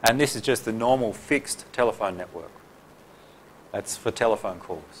 And this is just the normal fixed telephone network. That's for telephone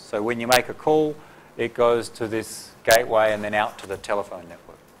calls. So when you make a call, it goes to this gateway and then out to the telephone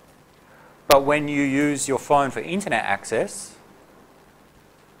network. But when you use your phone for internet access,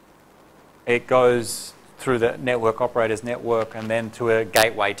 it goes through the network operator's network and then to a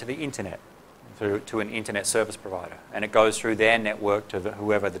gateway to the internet, to an internet service provider. And it goes through their network to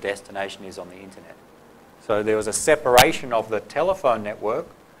whoever the destination is on the internet. So there was a separation of the telephone network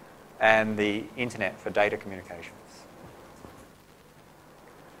and the internet for data communications.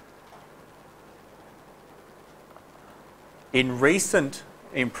 In recent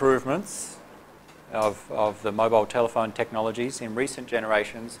improvements of the mobile telephone technologies, in recent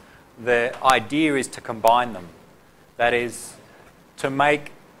generations, the idea is to combine them. That is, to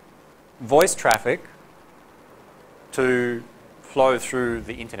make voice traffic to flow through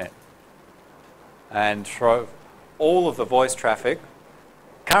the internet. And throw all of the voice traffic,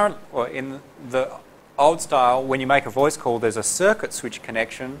 in the old style, when you make a voice call, there's a circuit switch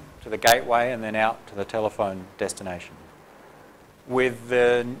connection to the gateway and then out to the telephone destination. With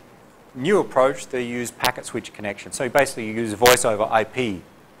the new approach, they use packet switch connection. So basically you use voice over IP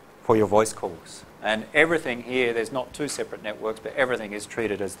for your voice calls. And everything here, there's not two separate networks, but everything is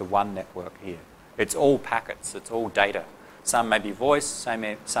treated as the one network here. It's all packets, it's all data. Some may be voice,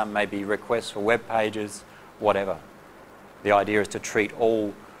 some may be requests for web pages, whatever. The idea is to treat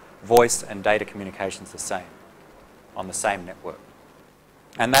all voice and data communications the same, on the same network.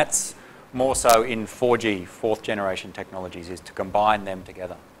 And that's more so in 4G, fourth generation technologies, is to combine them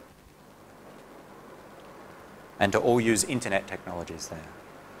together and to all use internet technologies there.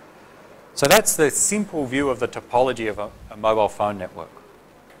 So that's the simple view of the topology of a mobile phone network.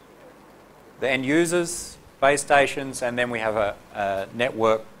 The end users, base stations, and then we have a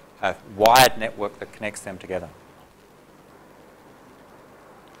network, a wired network that connects them together.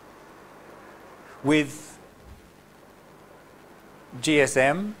 With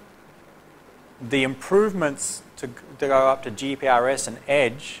GSM, the improvements to go up to GPRS and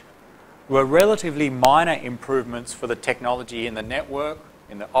Edge were relatively minor improvements for the technology in the network,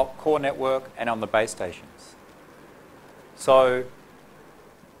 in the core network, and on the base stations. So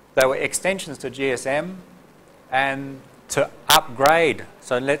they were extensions to GSM, and to upgrade,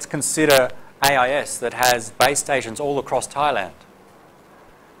 so let's consider AIS that has base stations all across Thailand.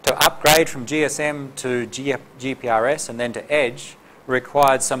 To upgrade from GSM to GPRS and then to Edge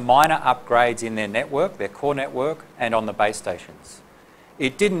required some minor upgrades in their network, their core network, and on the base stations.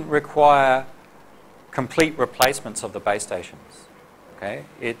 It didn't require complete replacements of the base stations. Okay?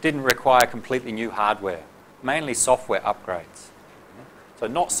 It didn't require completely new hardware, mainly software upgrades. So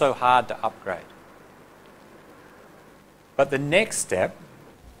not so hard to upgrade. But the next step,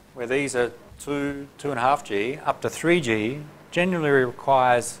 where these are 2.5G up to 3G, generally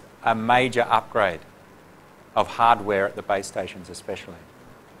requires a major upgrade of hardware at the base stations especially.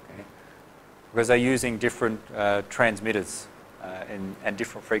 Okay? Because they're using different transmitters and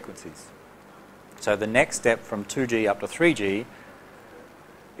different frequencies. So the next step from 2G up to 3G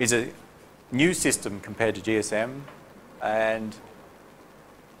is a new system compared to GSM, and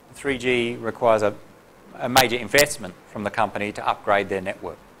 3G requires a major investment from the company to upgrade their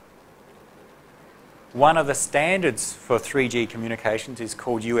network. One of the standards for 3G communications is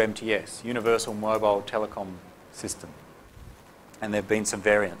called UMTS, Universal Mobile Telecom System. And there have been some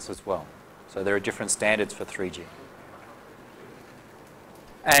variants as well. So there are different standards for 3G.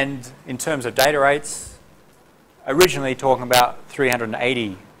 And in terms of data rates, originally talking about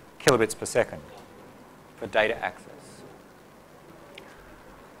 380 kilobits per second for data access.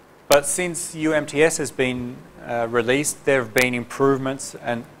 But since UMTS has been released, there have been improvements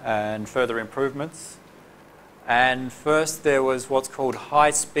and further improvements. And first there was what's called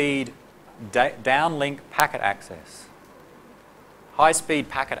high-speed downlink packet access. High-speed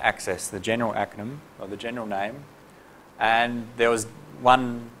packet access, the general acronym, or the general name. And there was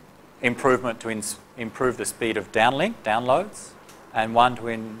one improvement to improve the speed of downlink, downloads, and one to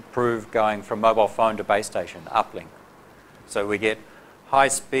improve going from mobile phone to base station, uplink. So we get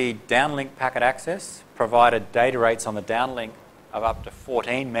high-speed downlink packet access, provided data rates on the downlink of up to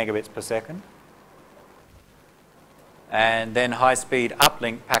 14 megabits per second. And then high-speed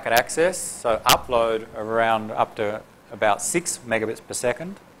uplink packet access, so upload around up to about 6 megabits per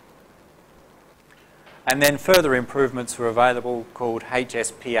second. And then further improvements were available called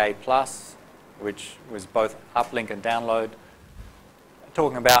HSPA+, which was both uplink and download,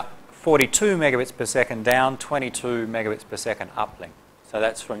 talking about 42 megabits per second down, 22 megabits per second uplink. So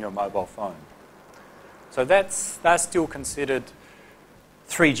that's from your mobile phone. So that's still considered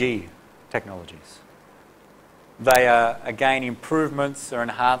 3G technologies. They are, again, improvements or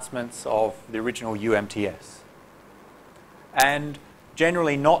enhancements of the original UMTS. And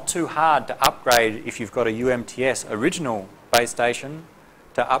generally not too hard to upgrade if you've got a UMTS original base station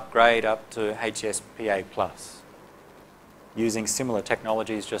to upgrade up to HSPA+, using similar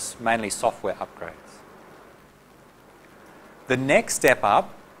technologies, just mainly software upgrades. The next step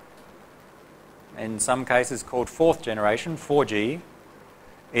up, in some cases called fourth generation, 4G,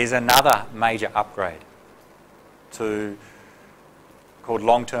 is another major upgrade called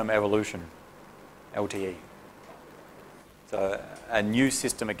long-term evolution, LTE. So a new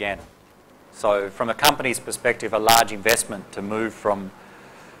system again. So from a company's perspective, a large investment to move from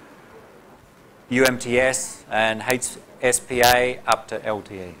UMTS and HSPA up to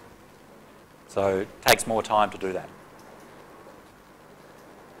LTE. So it takes more time to do that.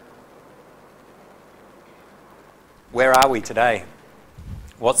 Where are we today?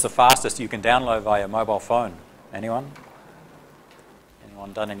 What's the fastest you can download via mobile phone? Anyone?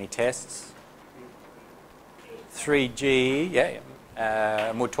 Anyone done any tests? 3G, yeah.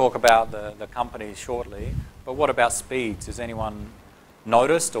 And we'll talk about the companies shortly. But what about speeds? Has anyone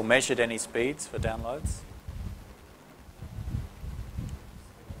noticed or measured any speeds for downloads?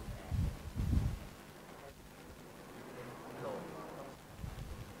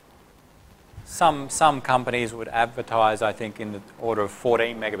 Some companies would advertise, I think, in the order of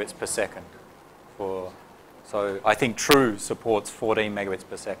 14 megabits per second. So I think True supports 14 megabits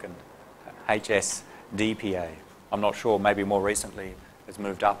per second, HSDPA. I'm not sure, maybe more recently has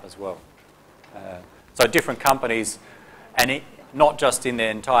moved up as well. So different companies, and not just in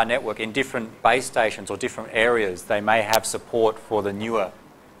their entire network, in different base stations or different areas, they may have support for the newer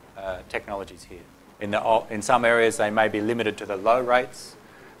technologies here. In some areas, they may be limited to the low rates.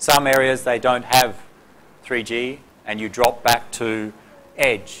 Some areas, they don't have 3G, and you drop back to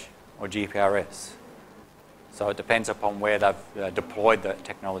Edge or GPRS. So it depends upon where they've deployed the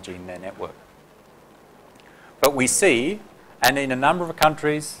technology in their network. But we see, and in a number of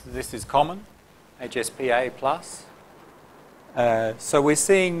countries, this is common, HSPA+. So we're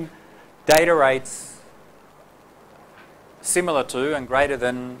seeing data rates similar to and greater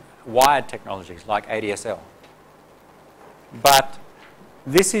than wired technologies like ADSL. But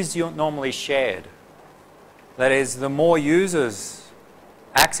this is normally shared. That is, the more users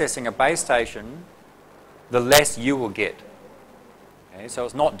accessing a base station, the less you will get. Okay? So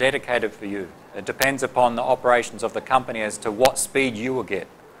it's not dedicated for you. It depends upon the operations of the company as to what speed you will get.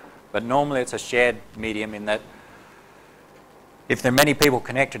 But normally it's a shared medium in that if there are many people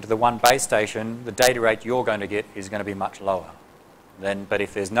connected to the one base station, the data rate you're going to get is going to be much lower. But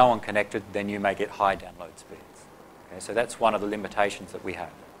if there's no one connected, then you may get high download speeds. Okay? So that's one of the limitations that we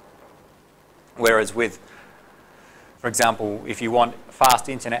have. Whereas with, for example, if you want fast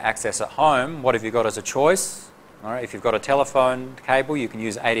internet access at home, what have you got as a choice? All right, if you've got a telephone cable, you can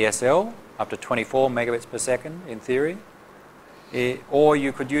use ADSL up to 24 megabits per second in theory. Or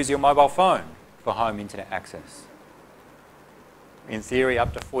you could use your mobile phone for home internet access. In theory,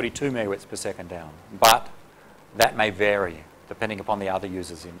 up to 42 megabits per second down. But that may vary depending upon the other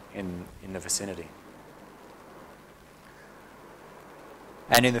users in the vicinity.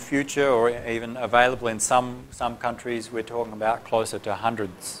 And in the future, or even available in some countries, we're talking about closer to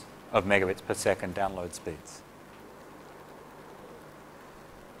hundreds of megabits per second download speeds.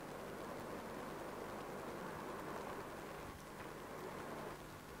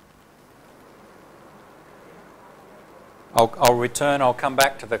 I'll come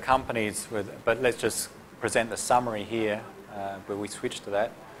back to the companies, but let's just present the summary here where we switch to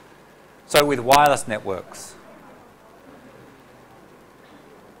that. So with wireless networks,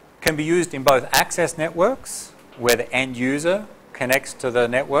 can be used in both access networks, where the end user connects to the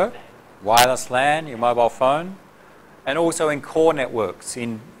network, wireless LAN, your mobile phone, and also in core networks,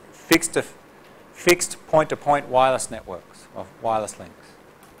 in fixed point-to-point wireless networks, of wireless links.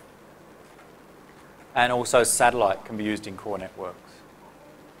 And also satellite can be used in core networks.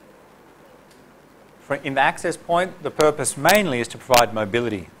 In the access point, the purpose mainly is to provide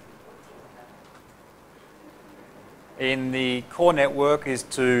mobility. In the core network is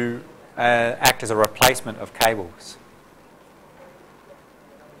to act as a replacement of cables.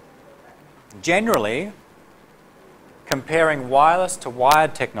 Generally, comparing wireless to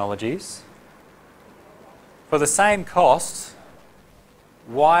wired technologies, for the same cost,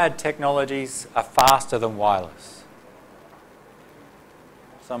 wired technologies are faster than wireless.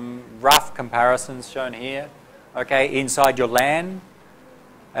 Some rough comparisons shown here. Okay, inside your LAN,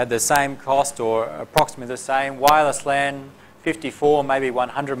 at the same cost or approximately the same. Wireless LAN, 54, maybe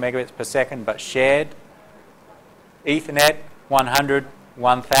 100 megabits per second, but shared. Ethernet, 100,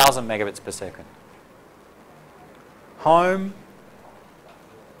 1,000 megabits per second. Home,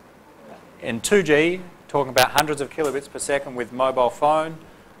 in 2G, talking about hundreds of kilobits per second with mobile phone,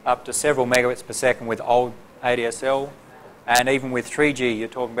 up to several megabits per second with old ADSL. And even with 3G, you're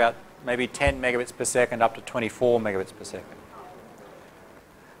talking about maybe 10 megabits per second up to 24 megabits per second.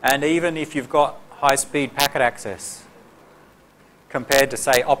 And even if you've got high-speed packet access, compared to,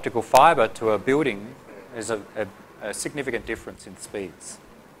 say, optical fibre to a building, there's a significant difference in speeds.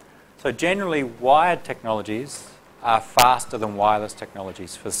 So generally, wired technologies are faster than wireless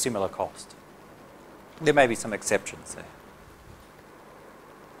technologies for similar cost. There may be some exceptions there.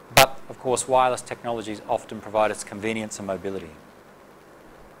 But, of course, wireless technologies often provide us convenience and mobility.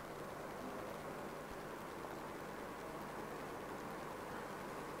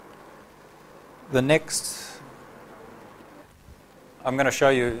 The next, I'm going to show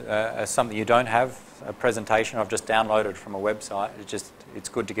you something you don't have, a presentation I've just downloaded from a website. It's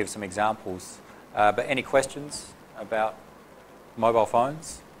good to give some examples. But any questions about mobile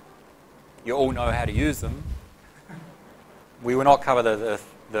phones? You all know how to use them. We will not cover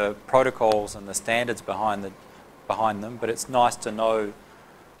the protocols and the standards behind them, but it's nice to know,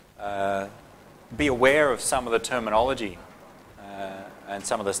 be aware of some of the terminology and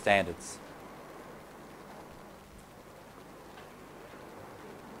some of the standards.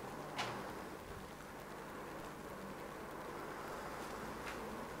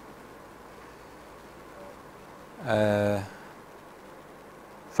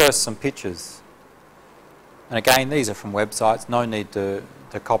 First, some pictures. And again, these are from websites. No need to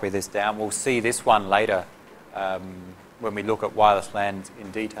to copy this down. We'll see this one later when we look at wireless LAN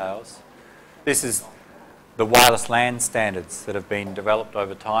in details. This is the wireless LAN standards that have been developed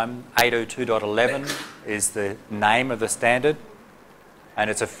over time. 802.11 is the name of the standard, and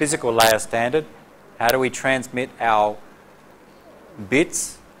it's a physical layer standard. How do we transmit our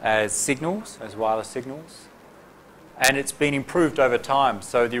bits as signals, as wireless signals? And it's been improved over time.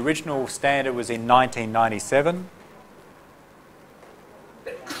 So the original standard was in 1997,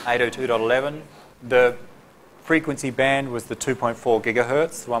 802.11. The frequency band was the 2.4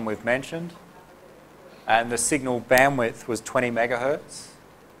 gigahertz, the one we've mentioned. And the signal bandwidth was 20 megahertz.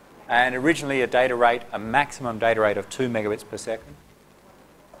 And originally a maximum data rate of 2 megabits per second.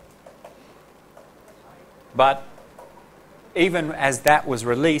 But even as that was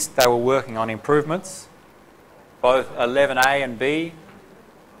released, they were working on improvements. Both 11A and B.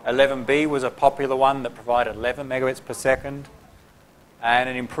 11B was a popular one that provided 11 megabits per second. And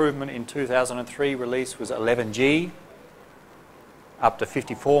an improvement in 2003 release was 11G, up to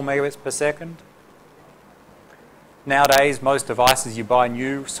 54 megabits per second. Nowadays, most devices you buy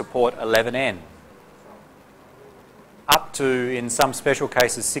new support 11N, up to, in some special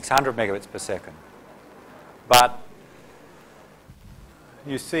cases, 600 megabits per second. But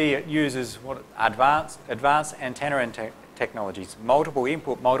you see it uses what advanced antenna technologies, multiple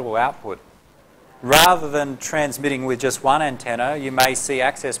input, multiple output. Rather than transmitting with just one antenna, you may see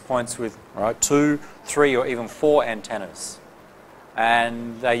access points with 2, 3, or even 4 antennas.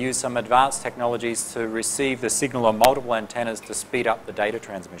 And they use some advanced technologies to receive the signal on multiple antennas to speed up the data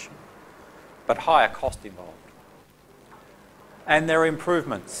transmission, but higher cost involved. And there are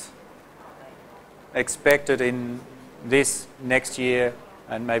improvements expected in this next year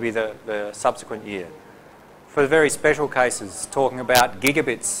and maybe the subsequent year. For very special cases, talking about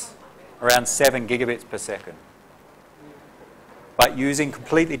gigabits, around 7 gigabits per second, but using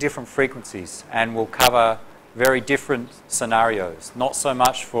completely different frequencies, and will cover very different scenarios, not so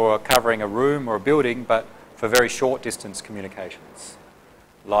much for covering a room or a building, but for very short distance communications,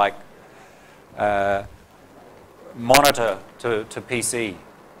 like monitor to PC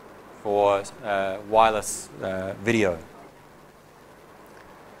for wireless video.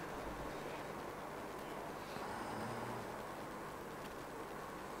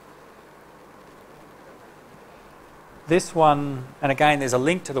 This one, and again, there's a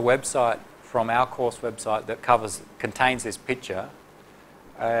link to the website from our course website that contains this picture.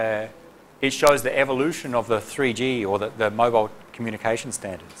 It shows the evolution of the 3G or the mobile communication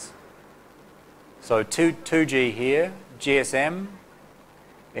standards. So 2G here, GSM.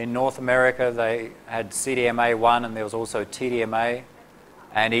 In North America, they had CDMA1 and there was also TDMA.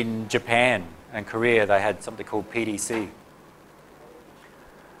 And in Japan and Korea, they had something called PDC.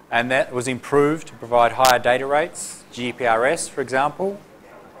 And that was improved to provide higher data rates, GPRS, for example.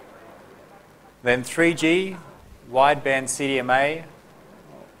 Then 3G, wideband CDMA,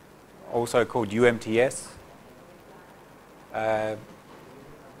 also called UMTS.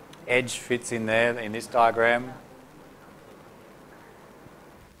 Edge fits in there in this diagram.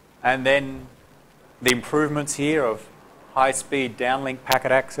 And then the improvements here of high-speed downlink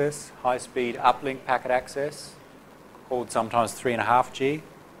packet access, high-speed uplink packet access, called sometimes 3.5G,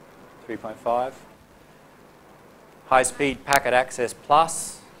 3.5. High-speed packet access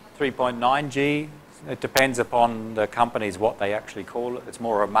plus, 3.9G. It depends upon the companies what they actually call it. It's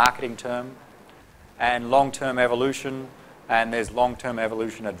more a marketing term. And long-term evolution, and there's long-term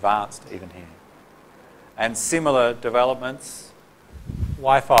evolution advanced even here. And similar developments,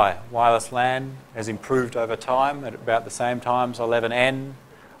 Wi-Fi, wireless LAN has improved over time at about the same times, 11N.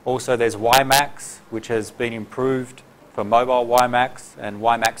 Also there's WiMAX, which has been improved for mobile WiMAX and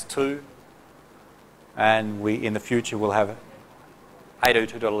WiMAX 2. And in the future we'll have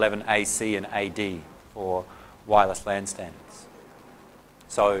 802.11 AC and AD for wireless LAN standards.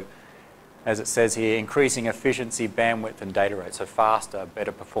 So, as it says here, increasing efficiency, bandwidth and data rate, so faster,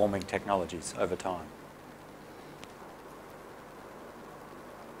 better performing technologies over time.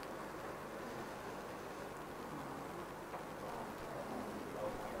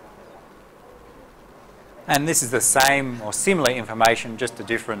 And this is the same or similar information, just a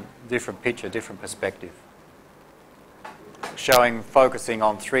different picture, different perspective. Focusing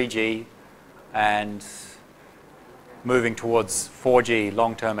on 3G and moving towards 4G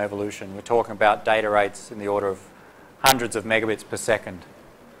long-term evolution. We're talking about data rates in the order of hundreds of megabits per second,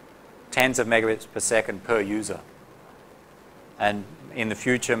 tens of megabits per second per user. And in the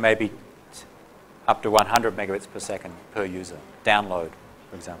future, maybe up to 100 megabits per second per user, download,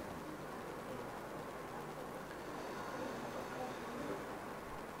 for example.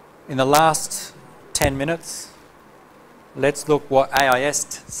 In the last 10 minutes, let's look what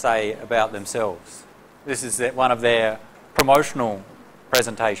AIS say about themselves. This is one of their promotional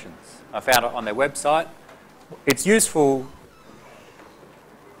presentations. I found it on their website. It's useful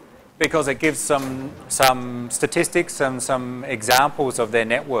because it gives some statistics and some examples of their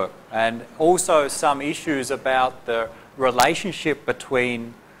network, and also some issues about the relationship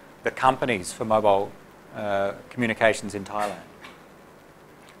between the companies for mobile communications in Thailand.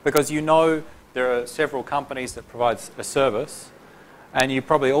 Because you know there are several companies that provide a service, and you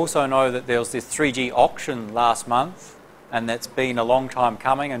probably also know that there was this 3G auction last month, and that's been a long time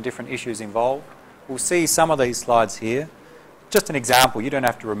coming and different issues involved. We'll see some of these slides here. Just an example, you don't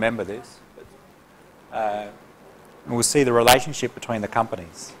have to remember this. We'll see the relationship between the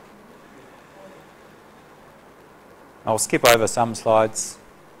companies. I'll skip over some slides.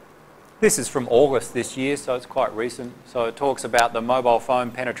 This is from August this year, so it's quite recent. So it talks about the mobile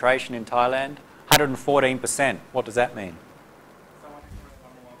phone penetration in Thailand, 114%. What does that mean?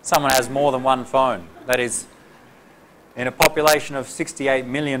 Someone has more than one phone. That is, in a population of 68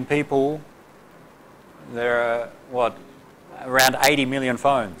 million people, there are, what, around 80 million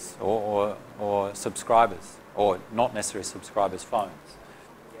phones or subscribers, or not necessarily subscribers, phones.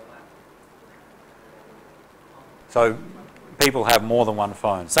 So people have more than one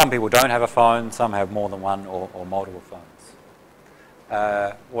phone. Some people don't have a phone, some have more than one or multiple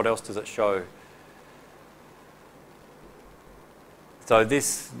phones. What else does it show? So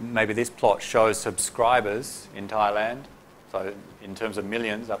maybe this plot shows subscribers in Thailand, so in terms of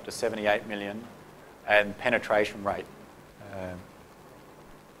millions, up to 78 million, and penetration rate.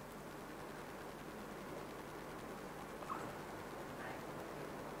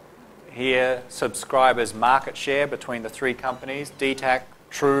 Here, subscribers' market share between the three companies, DTAC,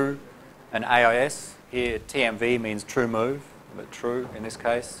 True, and AIS. Here, TMV means True Move, but True in this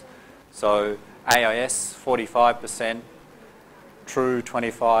case. So AIS, 45%, True,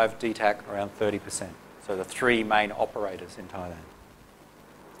 25%, DTAC, around 30%. So the three main operators in Thailand.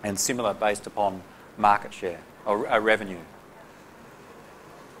 And similar based upon market share, or revenue.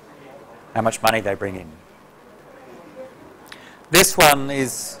 How much money they bring in. This one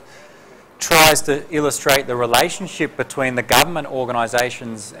tries to illustrate the relationship between the government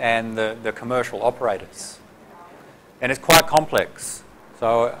organisations and the commercial operators. And it's quite complex.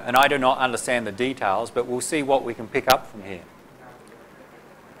 So, and I do not understand the details, but we'll see what we can pick up from here.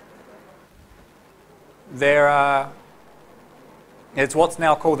 It's what's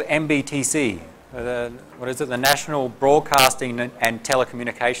now called the MBTC. What is it? The National Broadcasting and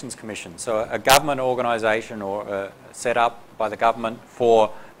Telecommunications Commission. So a government organisation or set up by the government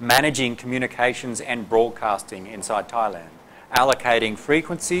for managing communications and broadcasting inside Thailand, allocating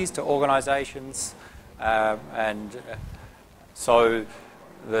frequencies to organisations, so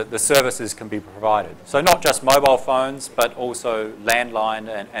the services can be provided. So not just mobile phones, but also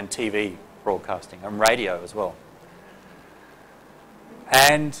landline and TV broadcasting, and radio as well.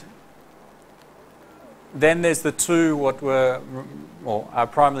 And then there's the two are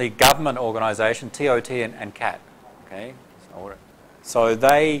primarily government organisations, TOT and CAT. Okay, so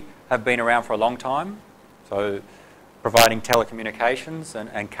they have been around for a long time, so providing telecommunications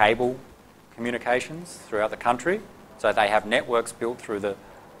and cable communications throughout the country. So they have networks built through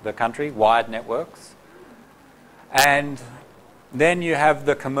the country, wired networks. And then you have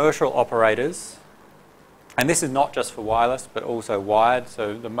the commercial operators, and this is not just for wireless, but also wired.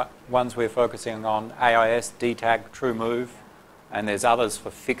 So the ones we're focusing on, AIS, DTAG, True Move, and there's others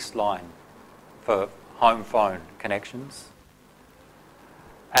for fixed line, for home phone connections.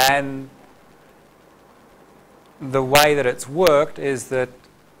 And the way that it's worked is that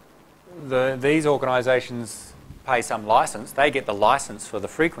these organisations pay some license. They get the license for the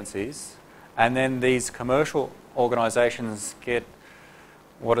frequencies, and then these commercial organisations get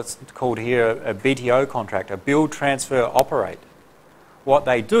what it's called here a BTO contract, a build, transfer, operate. What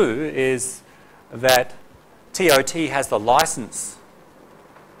they do is that TOT has the license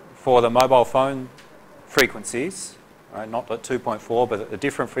for the mobile phone frequencies, right? Not the 2.4, but the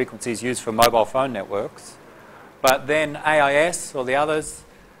different frequencies used for mobile phone networks. But then AIS or the others,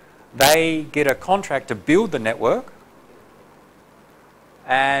 they get a contract to build the network,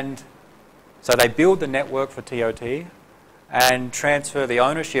 and so they build the network for TOT and transfer the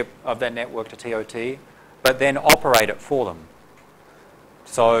ownership of that network to TOT, but then operate it for them.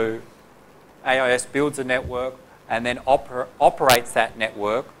 So AIS builds a network and then operates that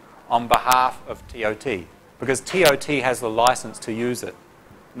network on behalf of TOT, because TOT has the license to use it,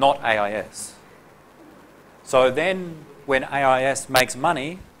 not AIS. So then when AIS makes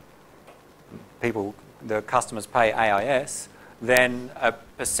money, the customers pay AIS, then a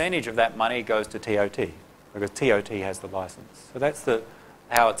percentage of that money goes to TOT. because TOT has the license. So that's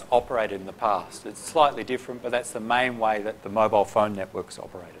how it's operated in the past. It's slightly different, but that's the main way that the mobile phone network's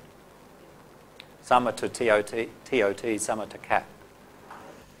operated. Some are to TOT, some are to CAT.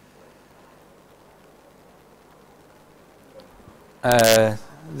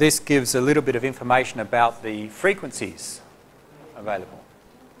 This gives a little bit of information about the frequencies available.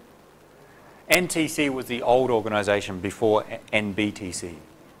 NTC was the old organisation before NBTC.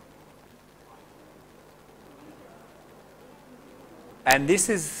 And this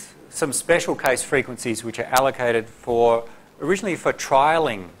is some special case frequencies which are allocated originally for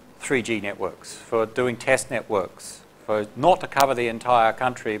trialling 3G networks, for doing test networks, for not to cover the entire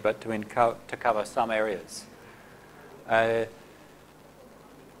country but to cover some areas.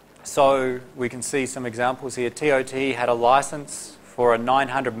 So we can see some examples here. TOT had a license for a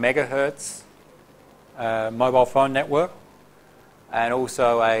 900 megahertz mobile phone network and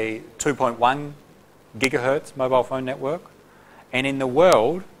also a 2.1 gigahertz mobile phone network. And in the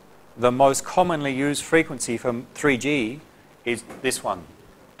world, the most commonly used frequency for 3G is this one,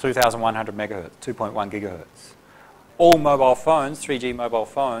 2,100 megahertz, 2.1 gigahertz. All mobile phones, 3G mobile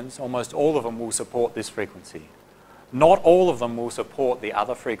phones, almost all of them will support this frequency. Not all of them will support the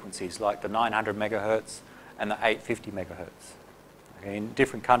other frequencies like the 900 megahertz and the 850 megahertz. Okay, in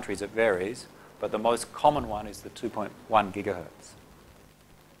different countries it varies, but the most common one is the 2.1 gigahertz.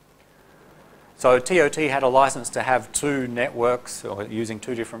 So TOT had a license to have two networks or using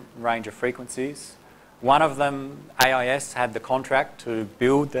two different range of frequencies. One of them, AIS, had the contract to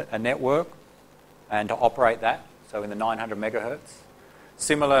build a network and to operate that, so in the 900 megahertz.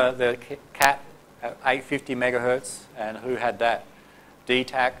 Similar, the CAT at 850 megahertz, and who had that?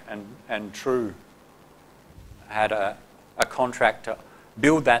 DTAC and True had a contract to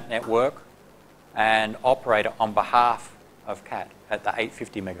build that network and operate it on behalf of CAT at the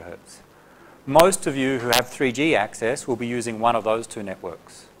 850 megahertz. Most of you who have 3G access will be using one of those two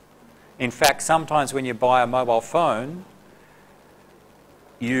networks. In fact, sometimes when you buy a mobile phone,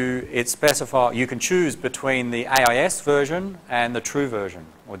 you can choose between the AIS version and the True version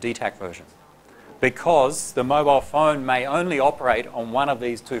or DTAC version, because the mobile phone may only operate on one of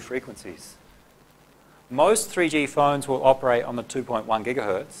these two frequencies. Most 3G phones will operate on the 2.1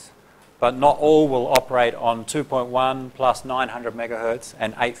 gigahertz, but not all will operate on 2.1 plus 900 megahertz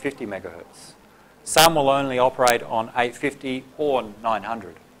and 850 megahertz. Some will only operate on 850 or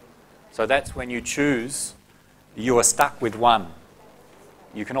 900. So that's when you choose, you are stuck with one.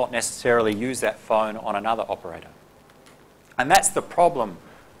 You cannot necessarily use that phone on another operator. And that's the problem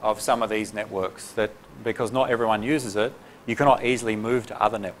of some of these networks, that because not everyone uses it, you cannot easily move to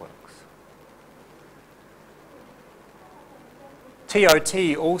other networks.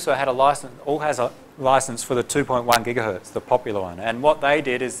 TOT also had a license, has a license for the 2.1 gigahertz, the popular one. And what they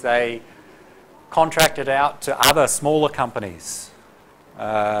did is they contracted out to other smaller companies.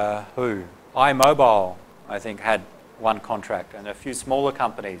 iMobile, I think, had one contract, and a few smaller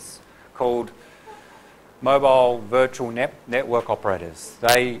companies called mobile virtual network operators.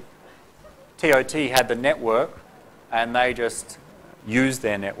 TOT had the network, and they just used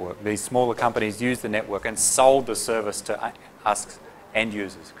their network. These smaller companies used the network and sold the service to us end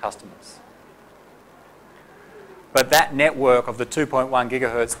users, customers. But that network of the 2.1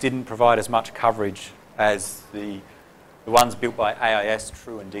 gigahertz didn't provide as much coverage as the ones built by AIS,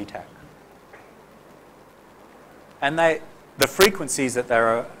 True and DTAC. And the frequencies that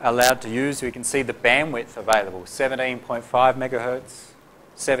they're allowed to use, we can see the bandwidth available, 17.5 megahertz,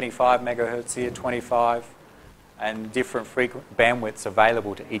 75 megahertz here, 25, and different bandwidths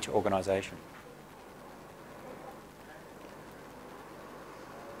available to each organisation.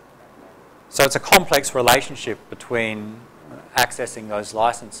 So it's a complex relationship between accessing those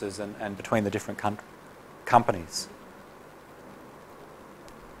licenses and between the different companies.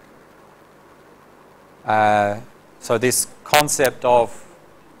 So this concept of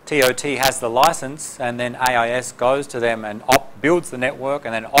TOT has the license, and then AIS goes to them and builds the network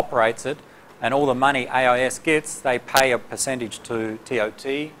and then operates it, and all the money AIS gets, they pay a percentage to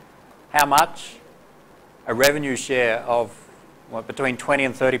TOT. How much? A revenue share of between 20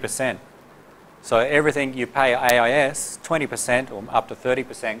 and 30%. So everything you pay AIS, 20% or up to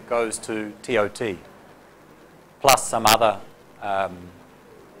 30% goes to TOT, plus some other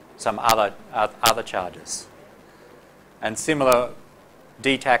charges. And similar,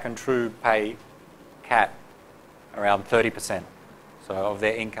 DTAC and True pay CAT around 30%. So of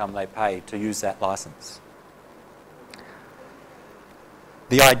their income they pay to use that license.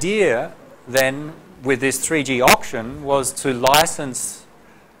 The idea then with this 3G auction was to license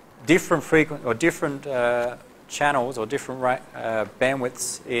different channels or different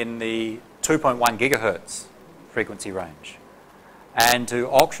bandwidths in the 2.1 gigahertz frequency range. And to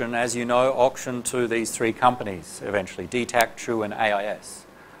auction, as you know, auction to these three companies eventually, DTAC, True and AIS.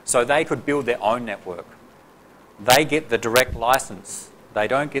 So they could build their own network. They get the direct license. They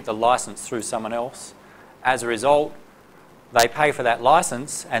don't get the license through someone else. As a result, they pay for that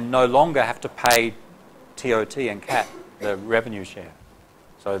license and no longer have to pay TOT and CAT, the revenue share.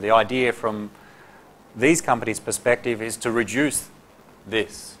 So the idea from these companies' perspective is to reduce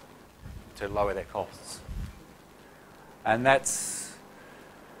this, to lower their costs. And that's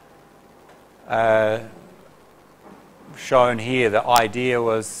shown here. The idea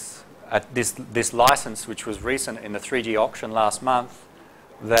was at this license, which was recent in the 3G auction last month,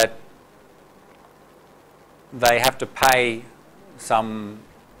 that they have to pay some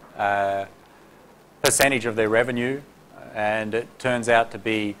percentage of their revenue, and it turns out to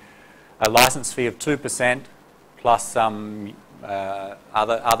be a license fee of 2% plus some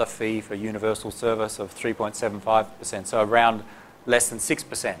other fee for universal service of 3.75%, so around less than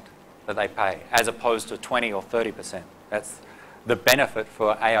 6% that they pay, as opposed to 20 or 30%. That's the benefit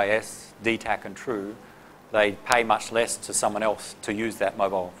for AIS, DTAC and True. They pay much less to someone else to use that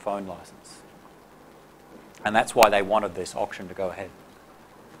mobile phone license. And that's why they wanted this auction to go ahead.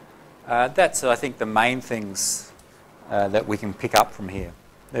 That's, I think, the main things that we can pick up from here.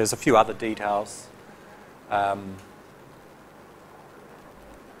 There's a few other details.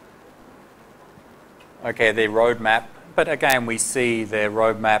 Okay, their roadmap. But again, we see their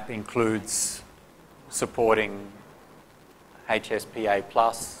roadmap includes supporting HSPA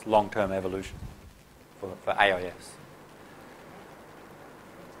plus long-term evolution for AIS.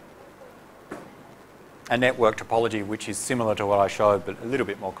 A network topology which is similar to what I showed, but a little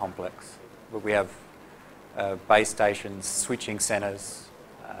bit more complex. But we have base stations, switching centers,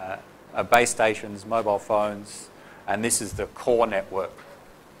 base stations, mobile phones, and this is the core network.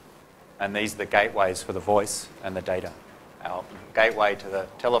 And these are the gateways for the voice and the data. Our gateway to the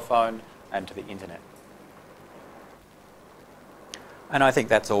telephone and to the internet. And I think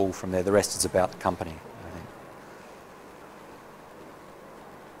that's all from there. The rest is about the company, I think.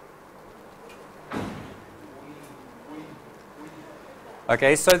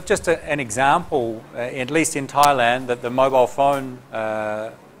 Okay, so just an example, at least in Thailand, that the mobile phone,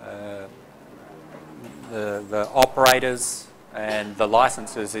 the operators and the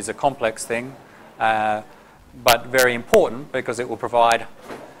licenses is a complex thing, but very important because it will provide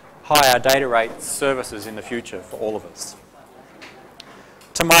higher data rate services in the future for all of us.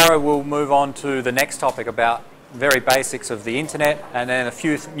 Tomorrow we'll move on to the next topic about very basics of the internet and then a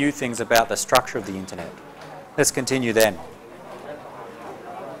few new things about the structure of the internet. Let's continue then.